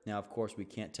good. Now, of course, we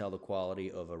can't tell the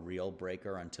quality of a real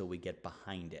breaker until we get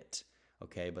behind it,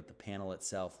 okay? But the panel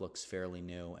itself looks fairly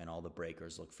new, and all the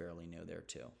breakers look fairly new there,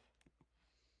 too.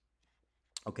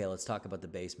 Okay, let's talk about the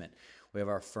basement. We have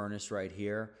our furnace right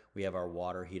here. We have our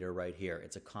water heater right here.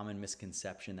 It's a common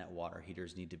misconception that water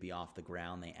heaters need to be off the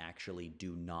ground. They actually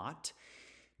do not.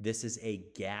 This is a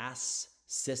gas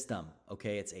system,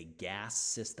 okay? It's a gas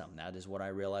system. That is what I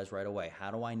realized right away.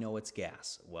 How do I know it's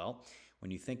gas? Well,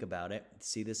 when you think about it,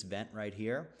 see this vent right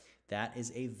here? That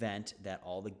is a vent that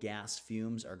all the gas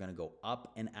fumes are gonna go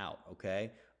up and out,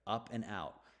 okay? Up and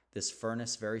out. This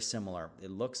furnace, very similar.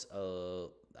 It looks,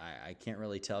 I can't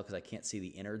really tell because I can't see the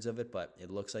innards of it, but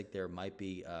it looks like there might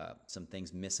be some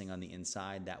things missing on the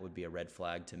inside. That would be a red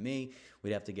flag to me.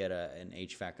 We'd have to get an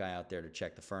HVAC guy out there to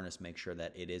check the furnace, make sure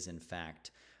that it is in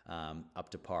fact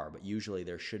up to par. But usually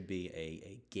there should be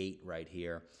a gate right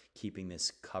here keeping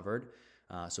this covered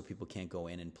so people can't go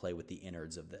in and play with the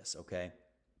innards of this, okay?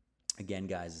 Again,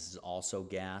 guys, this is also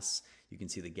gas. You can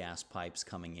see the gas pipes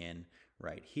coming in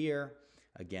right here.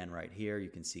 Again, right here, you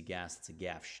can see gas. It's a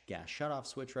gas shutoff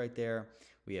switch right there.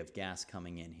 We have gas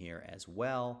coming in here as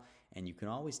well. And you can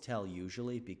always tell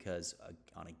usually because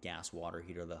on a gas water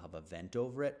heater, they'll have a vent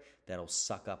over it that'll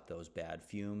suck up those bad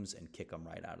fumes and kick them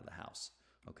right out of the house,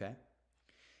 okay?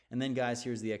 And then, guys,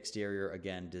 here's the exterior.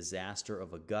 Again, disaster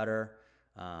of a gutter.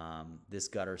 This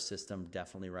gutter system,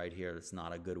 definitely right here, that's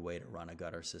not a good way to run a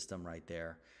gutter system right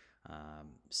there.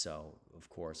 So, of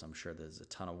course, I'm sure there's a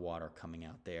ton of water coming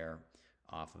out there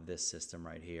off of this system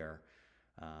right here.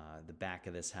 The back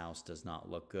of this house does not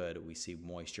look good. We see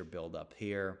moisture build up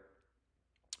here.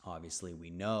 Obviously, we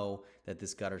know that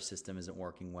this gutter system isn't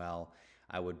working well.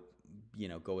 I would, you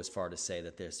know, go as far to say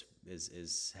that this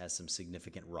has some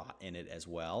significant rot in it as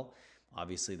well.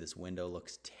 Obviously, this window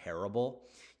looks terrible.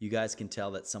 You guys can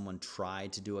tell that someone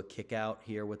tried to do a kick out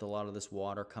here with a lot of this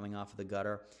water coming off of the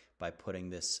gutter by putting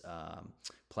this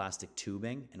plastic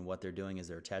tubing. And what they're doing is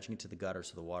they're attaching it to the gutter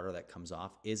so the water that comes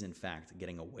off is in fact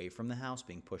getting away from the house,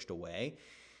 being pushed away.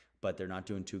 But they're not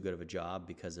doing too good of a job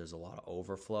because there's a lot of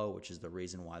overflow, which is the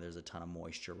reason why there's a ton of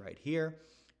moisture right here.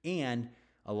 And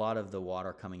a lot of the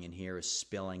water coming in here is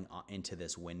spilling into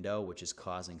this window, which is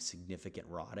causing significant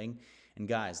rotting. And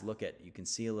guys, look at, you can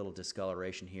see a little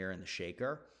discoloration here in the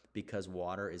shaker because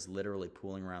water is literally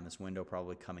pooling around this window,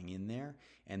 probably coming in there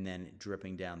and then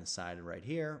dripping down the side right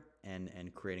here and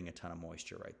creating a ton of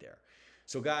moisture right there.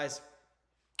 So guys,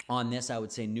 on this, I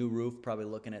would say new roof, probably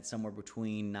looking at somewhere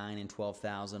between $9,000 and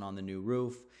 $12,000 on the new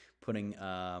roof. Putting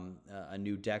a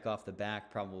new deck off the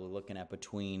back, probably looking at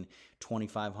between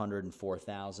 $2,500 and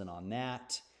 $4,000 on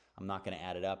that. I'm not going to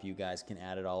add it up. You guys can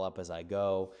add it all up as I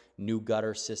go. New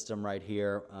gutter system right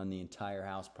here on the entire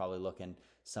house, probably looking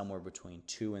somewhere between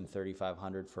 $2,000 and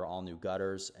 $3,500 for all new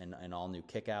gutters and all new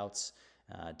kickouts,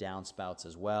 downspouts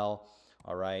as well.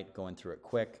 All right, going through it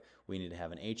quick. We need to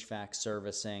have an HVAC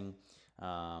servicing.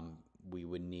 We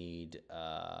would need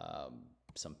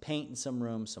some paint in some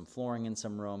rooms, some flooring in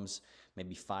some rooms,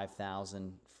 maybe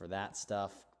 $5,000 for that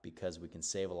stuff because we can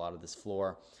save a lot of this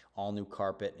floor. All new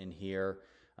carpet in here,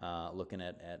 looking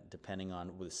at depending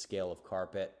on the scale of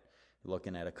carpet,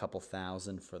 looking at a couple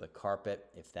thousand for the carpet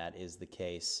if that is the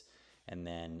case. And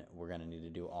then we're going to need to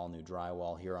do all new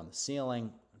drywall here on the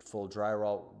ceiling, full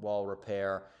drywall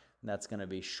repair. That's going to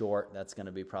be short. That's going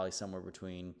to be probably somewhere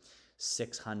between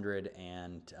 $600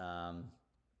 and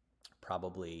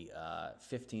probably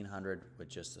 $1,500 with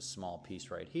just a small piece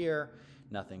right here.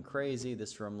 Nothing crazy.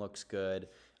 This room looks good.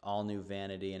 All new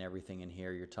vanity and everything in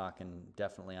here. You're talking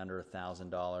definitely under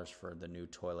 $1,000 for the new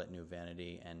toilet, new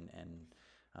vanity,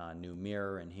 and new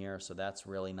mirror in here. So that's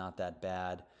really not that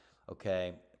bad.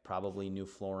 Okay, probably new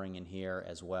flooring in here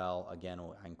as well. Again,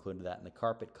 I included that in the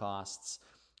carpet costs.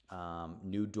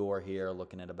 New door here,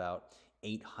 looking at about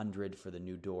 $800 for the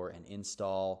new door and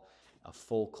install. A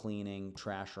full cleaning,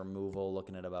 trash removal,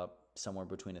 looking at about somewhere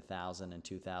between $1,000 and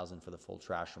 $2,000 for the full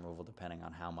trash removal, depending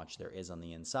on how much there is on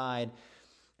the inside.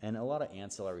 And a lot of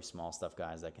ancillary small stuff,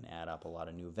 guys, that can add up. A lot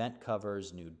of new vent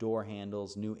covers, new door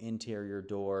handles, new interior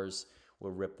doors.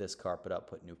 We'll rip this carpet up,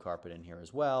 put new carpet in here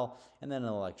as well. And then an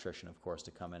electrician, of course,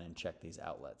 to come in and check these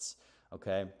outlets.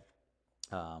 Okay.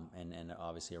 And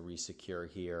obviously a resecure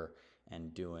here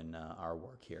and doing our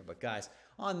work here. But guys,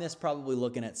 on this, probably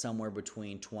looking at somewhere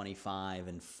between 25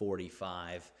 and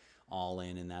 45 all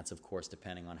in, and that's of course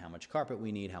depending on how much carpet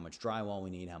we need, how much drywall we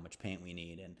need, how much paint we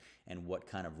need, and what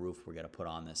kind of roof we're going to put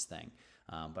on this thing.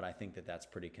 But I think that that's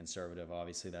pretty conservative.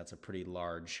 Obviously, that's a pretty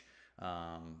large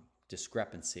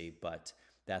discrepancy, but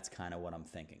that's kind of what I'm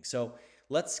thinking. So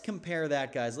let's compare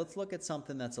that, guys. Let's look at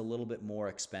something that's a little bit more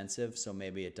expensive, so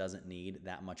maybe it doesn't need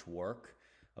that much work,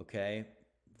 okay?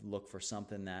 Look for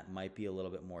something that might be a little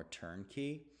bit more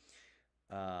turnkey.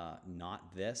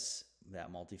 Not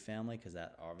that multifamily, because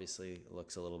that obviously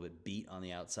looks a little bit beat on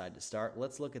the outside to start.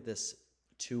 Let's look at this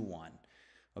 2-1,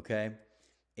 okay?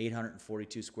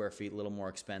 842 square feet, a little more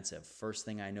expensive. First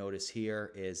thing I notice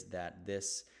here is that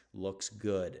this looks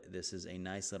good. This is a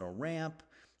nice little ramp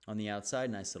on the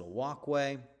outside, nice little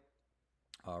walkway.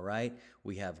 All right,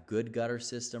 we have good gutter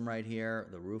system right here.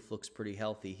 The roof looks pretty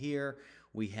healthy here.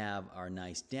 We have our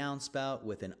nice downspout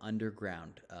with an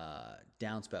underground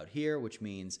downspout here, which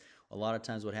means a lot of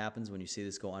times what happens when you see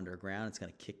this go underground, it's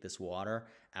going to kick this water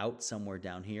out somewhere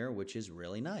down here, which is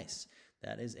really nice.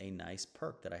 That is a nice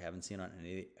perk that I haven't seen on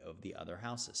any of the other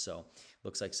houses. So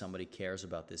looks like somebody cares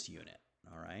about this unit.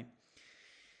 All right.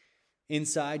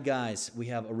 Inside, guys, we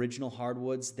have original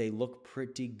hardwoods. They look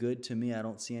pretty good to me. I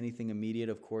don't see anything immediate.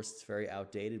 Of course, it's very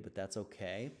outdated, but that's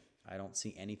okay. I don't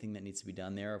see anything that needs to be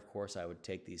done there. Of course, I would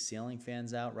take these ceiling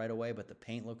fans out right away, but the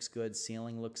paint looks good,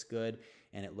 ceiling looks good,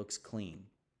 and it looks clean.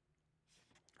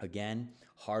 Again,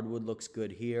 hardwood looks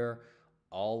good here.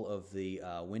 All of the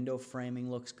window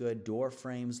framing looks good. Door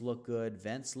frames look good.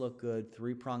 Vents look good.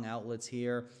 3-prong outlets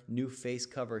here. New face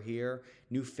cover here.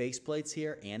 New face plates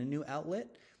here and a new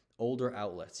outlet. Older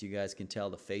outlets. You guys can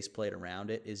tell the faceplate around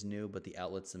it is new, but the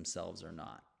outlets themselves are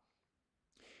not.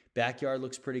 Backyard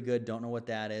looks pretty good. Don't know what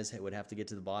that is. I would have to get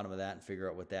to the bottom of that and figure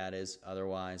out what that is.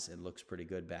 Otherwise, it looks pretty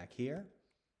good back here.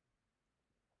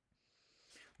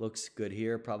 Looks good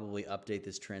here. Probably update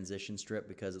this transition strip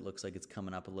because it looks like it's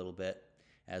coming up a little bit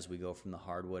as we go from the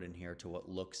hardwood in here to what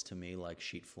looks to me like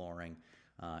sheet flooring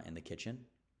in the kitchen.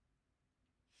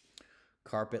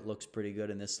 Carpet looks pretty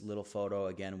good in this little photo.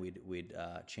 Again, we'd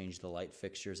change the light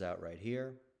fixtures out right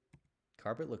here.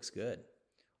 Carpet looks good.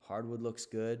 Hardwood looks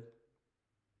good.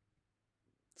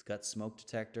 It's got smoke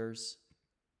detectors.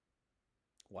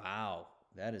 Wow,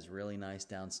 that is really nice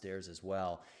downstairs as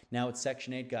well. Now at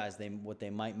Section 8, guys, what they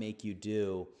might make you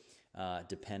do,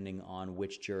 depending on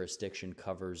which jurisdiction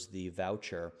covers the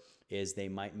voucher, is they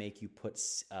might make you put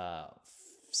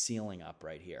ceiling up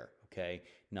right here, okay?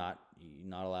 Not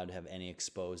allowed to have any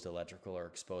exposed electrical or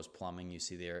exposed plumbing. You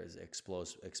see there is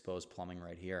exposed plumbing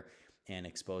right here and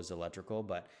exposed electrical,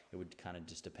 but it would kind of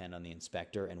just depend on the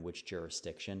inspector and which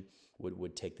jurisdiction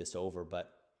would take this over.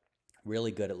 But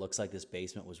really good. It looks like this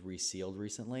basement was resealed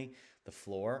recently. The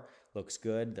floor looks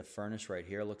good. The furnace right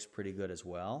here looks pretty good as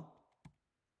well.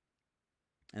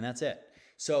 And that's it.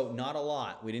 So not a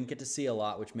lot. We didn't get to see a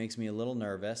lot, which makes me a little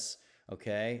nervous.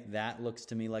 Okay, that looks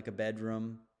to me like a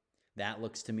bedroom. That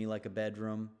looks to me like a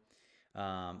bedroom.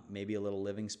 Maybe a little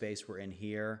living space. We're in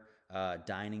here.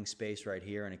 Dining space right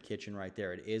here and a kitchen right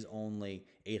there. It is only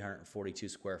 842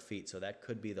 square feet, so that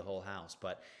could be the whole house.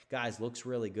 But guys, looks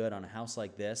really good on a house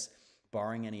like this,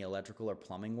 barring any electrical or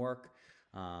plumbing work.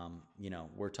 You know,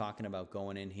 we're talking about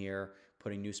going in here,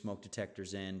 putting new smoke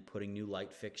detectors in, putting new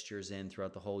light fixtures in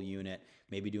throughout the whole unit,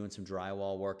 maybe doing some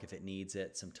drywall work if it needs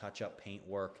it, some touch-up paint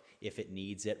work if it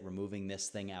needs it, removing this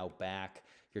thing out back.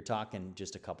 You're talking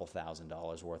just a couple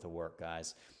 $1,000s worth of work,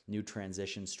 guys. New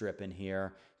transition strip in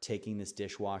here, taking this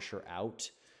dishwasher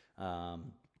out,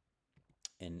 and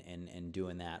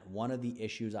doing that. One of the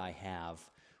issues I have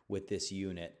with this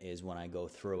unit is when I go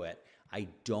through it, I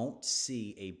don't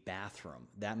see a bathroom.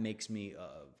 That makes me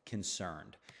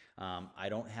concerned. I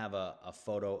don't have a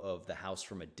photo of the house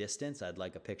from a distance. I'd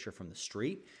like a picture from the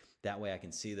street. That way I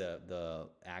can see the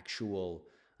actual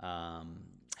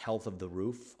health of the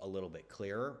roof a little bit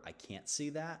clearer. I can't see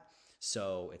that,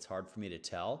 so it's hard for me to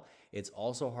tell. It's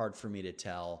also hard for me to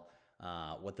tell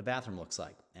what the bathroom looks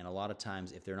like. And a lot of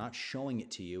times, if they're not showing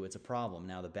it to you, it's a problem.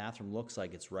 Now, the bathroom looks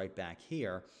like it's right back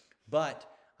here, but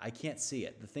I can't see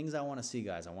it. The things I want to see,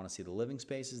 guys, I want to see the living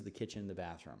spaces, the kitchen, the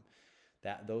bathroom.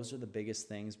 Those are the biggest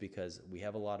things because we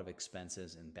have a lot of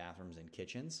expenses in bathrooms and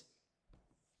kitchens,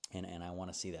 and I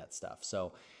want to see that stuff.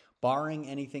 So barring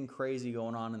anything crazy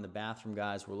going on in the bathroom,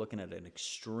 guys, we're looking at an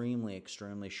extremely,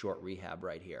 extremely short rehab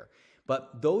right here.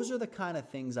 But those are the kind of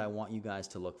things I want you guys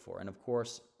to look for. And of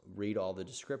course, read all the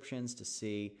descriptions to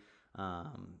see,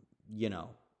 you know,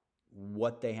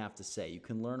 what they have to say. You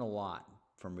can learn a lot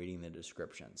from reading the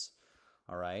descriptions.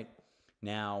 All right.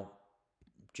 Now,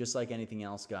 just like anything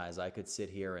else, guys, I could sit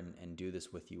here and do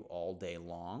this with you all day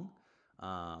long,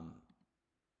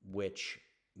 which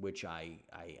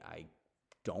I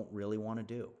don't really want to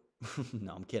do.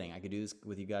 No, I'm kidding. I could do this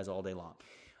with you guys all day long.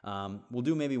 We'll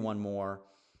do maybe one more.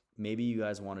 Maybe you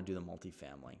guys want to do the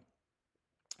multifamily.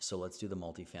 So let's do the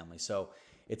multifamily. So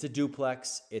it's a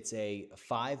duplex. It's a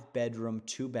 5-bedroom,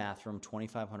 2-bathroom,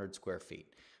 2,500 square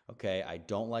feet. Okay, I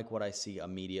don't like what I see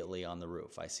immediately on the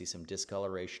roof. I see some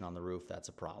discoloration on the roof. That's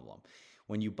a problem.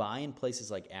 When you buy in places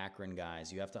like Akron,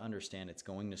 guys, you have to understand it's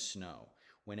going to snow.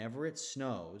 Whenever it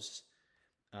snows,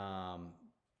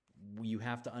 you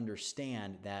have to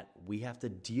understand that we have to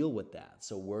deal with that.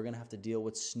 So we're going to have to deal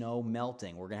with snow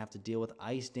melting. We're going to have to deal with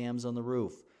ice dams on the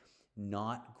roof.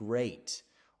 Not great,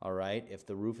 all right? If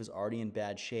the roof is already in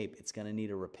bad shape, it's going to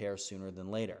need a repair sooner than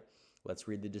later. Let's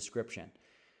read the description.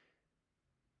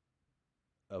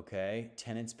 Okay,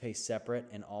 tenants pay separate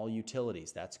and all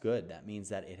utilities. That's good. That means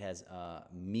that it has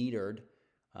metered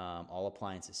all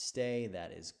appliances stay.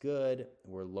 That is good.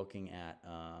 We're looking at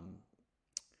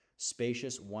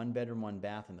spacious 1-bedroom,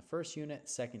 1-bath in the first unit.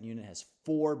 Second unit has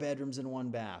 4 bedrooms and 1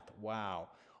 bath. Wow.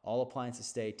 All appliances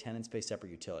stay. Tenants pay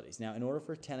separate utilities. Now, in order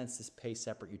for tenants to pay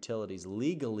separate utilities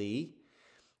legally,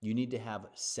 you need to have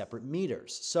separate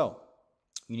meters. So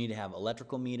you need to have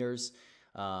electrical meters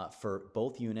for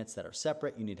both units that are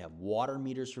separate. You need to have water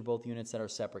meters for both units that are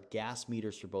separate, gas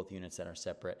meters for both units that are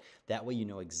separate. That way you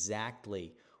know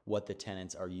exactly what the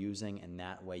tenants are using, and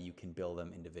that way you can bill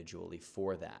them individually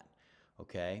for that.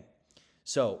 Okay?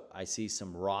 So I see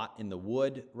some rot in the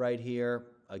wood right here.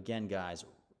 Again, guys,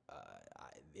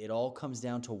 it all comes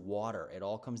down to water. It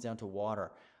all comes down to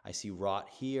water. I see rot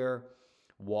here.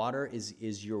 Water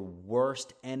is your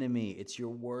worst enemy. It's your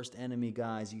worst enemy,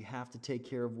 guys. You have to take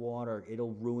care of water.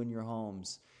 It'll ruin your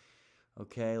homes.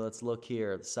 Okay, let's look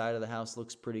here. The side of the house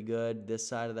looks pretty good. This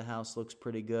side of the house looks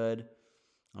pretty good.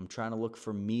 I'm trying to look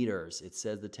for meters. It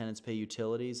says the tenants pay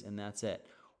utilities, and that's it.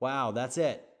 Wow, that's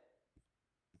it.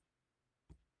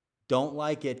 Don't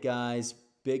like it, guys.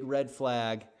 Big red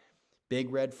flag.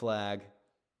 Big red flag.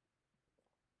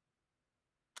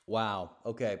 Wow.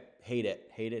 Okay. Hate it.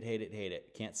 Hate it, hate it, hate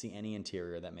it. Can't see any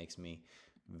interior. That makes me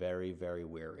very, very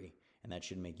weary. And that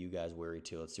should make you guys weary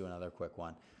too. Let's do another quick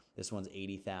one. This one's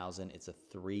 80,000. It's a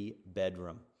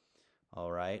 3-bedroom.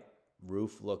 All right.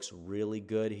 Roof looks really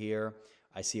good here.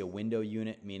 I see a window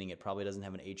unit, meaning it probably doesn't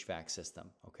have an HVAC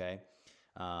system. Okay.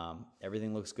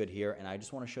 Everything looks good here. And I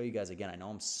just want to show you guys again, I know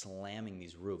I'm slamming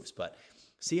these roofs, but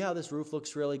see how this roof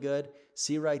looks really good?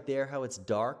 See right there how it's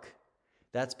dark?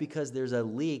 That's because there's a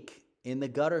leak in the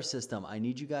gutter system. I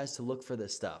need you guys to look for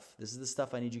this stuff. This is the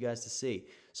stuff I need you guys to see.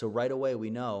 So right away, we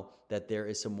know that there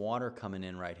is some water coming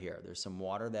in right here. There's some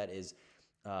water that is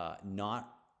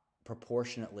not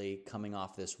proportionately coming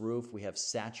off this roof. We have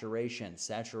saturation.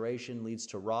 Saturation leads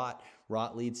to rot.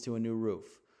 Rot leads to a new roof.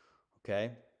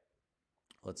 Okay?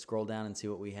 Let's scroll down and see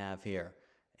what we have here.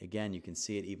 Again, you can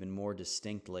see it even more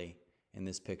distinctly in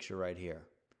this picture right here.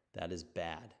 That is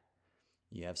bad.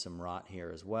 You have some rot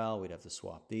here as well. We'd have to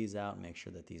swap these out and make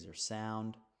sure that these are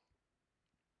sound.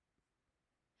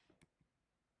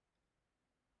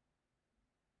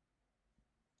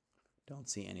 Don't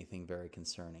see anything very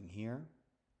concerning here.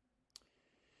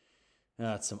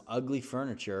 It's some ugly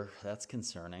furniture. That's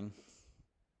concerning.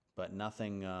 But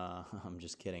nothing, I'm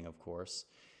just kidding, of course.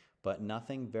 But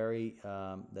nothing very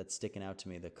that's sticking out to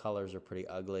me. The colors are pretty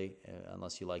ugly.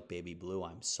 Unless you like baby blue,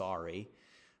 I'm sorry.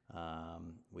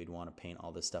 We'd want to paint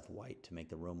all this stuff white to make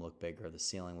the room look bigger. The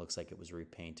ceiling looks like it was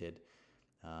repainted.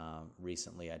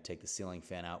 Recently, I'd take the ceiling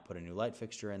fan out, put a new light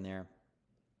fixture in there.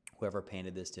 Whoever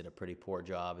painted this did a pretty poor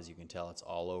job. As you can tell, it's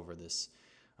all over this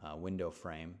window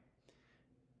frame.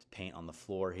 Paint on the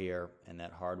floor here, and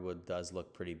that hardwood does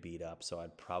look pretty beat up, so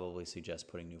I'd probably suggest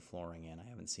putting new flooring in. I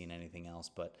haven't seen anything else,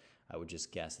 but I would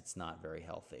just guess it's not very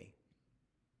healthy.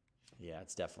 Yeah,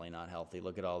 it's definitely not healthy.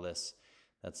 Look at all this.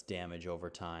 That's damage over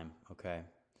time, okay?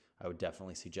 I would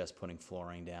definitely suggest putting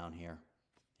flooring down here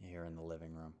in the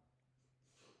living room.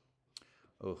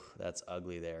 Ooh, that's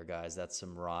ugly there, guys. That's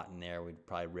some rot in there. We'd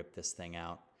probably rip this thing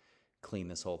out, clean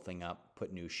this whole thing up,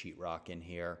 put new sheetrock in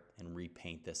here, and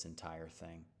repaint this entire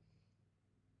thing.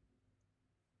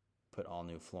 Put all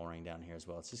new flooring down here as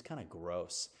well. It's just kind of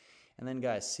gross. And then,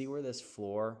 guys, see where this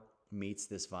floor meets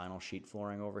this vinyl sheet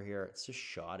flooring over here? It's just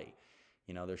shoddy.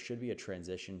 You know, there should be a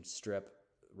transition strip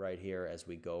right here as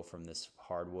we go from this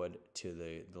hardwood to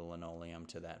the linoleum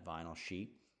to that vinyl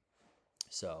sheet.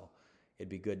 So it'd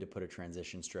be good to put a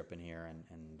transition strip in here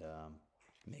and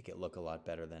make it look a lot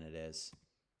better than it is.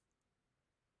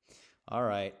 All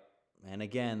right. And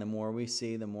again, the more we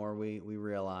see, the more we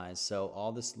realize. So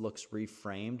all this looks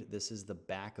reframed. This is the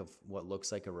back of what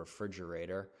looks like a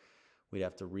refrigerator. We'd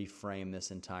have to reframe this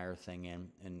entire thing in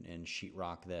and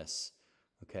sheetrock this.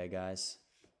 Okay, guys?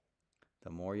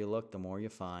 The more you look, the more you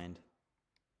find.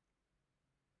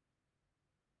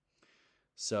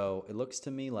 So it looks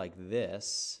to me like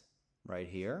this right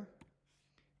here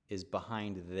is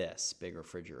behind this big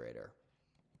refrigerator.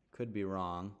 Could be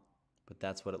wrong, but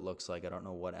that's what it looks like. I don't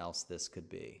know what else this could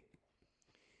be.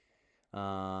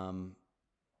 What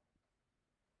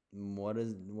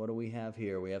do we have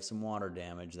here? We have some water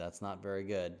damage. That's not very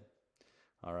good.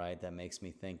 All right, that makes me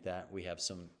think that we have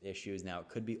some issues. Now, it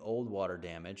could be old water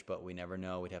damage, but we never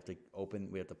know. We'd have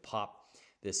to pop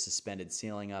this suspended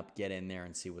ceiling up, get in there,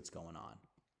 and see what's going on.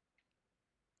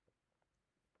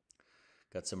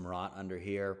 Got some rot under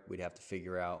here. We'd have to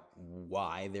figure out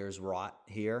why there's rot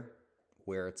here,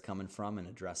 where it's coming from, and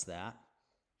address that.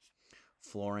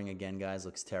 Flooring, again, guys,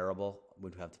 looks terrible.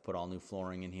 We'd have to put all new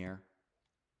flooring in here.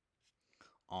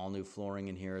 All new flooring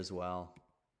in here as well.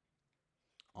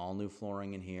 All new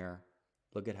flooring in here.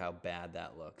 Look at how bad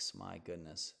that looks. My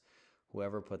goodness.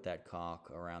 Whoever put that caulk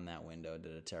around that window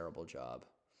did a terrible job.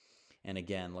 And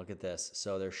again, look at this.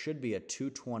 So there should be a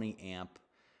 220 amp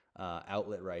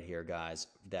outlet right here, guys,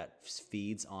 that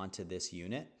feeds onto this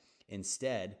unit.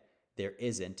 Instead, there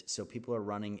isn't. So people are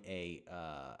running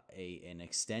an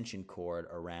extension cord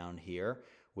around here,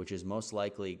 which is most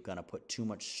likely going to put too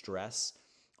much stress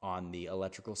on the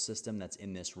electrical system that's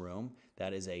in this room.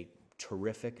 That is a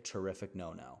terrific, terrific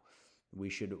no-no. We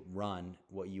should run,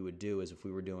 what you would do is if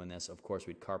we were doing this, of course,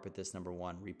 we'd carpet this, number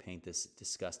one, repaint this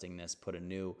disgustingness, put a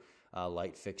new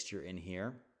light fixture in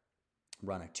here,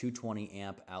 run a 220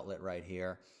 amp outlet right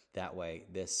here. That way,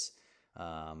 this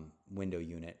window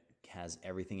unit has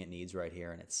everything it needs right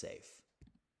here and it's safe.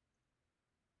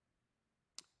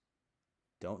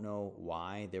 Don't know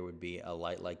why there would be a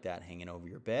light like that hanging over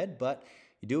your bed, but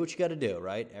you do what you got to do,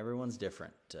 right? Everyone's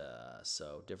different.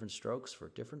 So different strokes for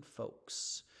different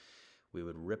folks. We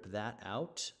would rip that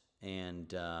out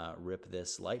and rip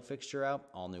this light fixture out.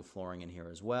 All new flooring in here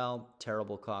as well.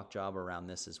 Terrible caulk job around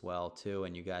this as well, too.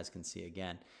 And you guys can see,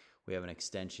 again, we have an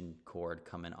extension cord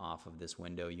coming off of this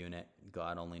window unit.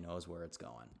 God only knows where it's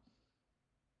going.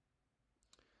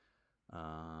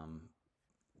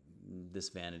 this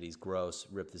vanity's gross.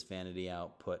 Rip this vanity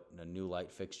out, put a new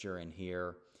light fixture in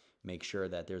here. Make sure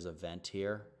that there's a vent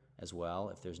here as well.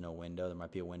 If there's no window, there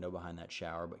might be a window behind that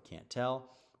shower, but can't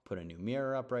tell. Put a new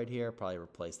mirror up right here. Probably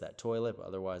replace that toilet, but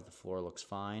otherwise the floor looks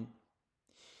fine.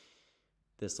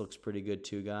 This looks pretty good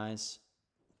too, guys.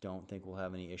 Don't think we'll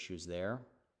have any issues there.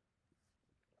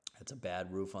 It's a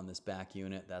bad roof on this back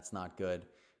unit. That's not good.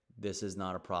 This is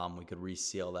not a problem. We could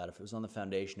reseal that. If it was on the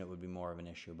foundation, it would be more of an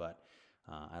issue, but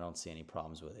I don't see any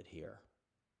problems with it here.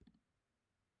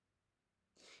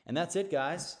 And that's it,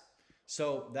 guys.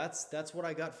 So that's what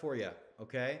I got for you,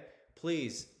 okay?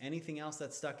 Please, anything else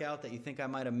that stuck out that you think I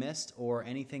might have missed or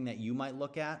anything that you might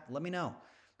look at, let me know.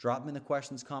 Drop them in the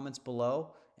questions, comments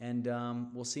below, and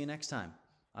we'll see you next time.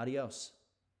 Adios.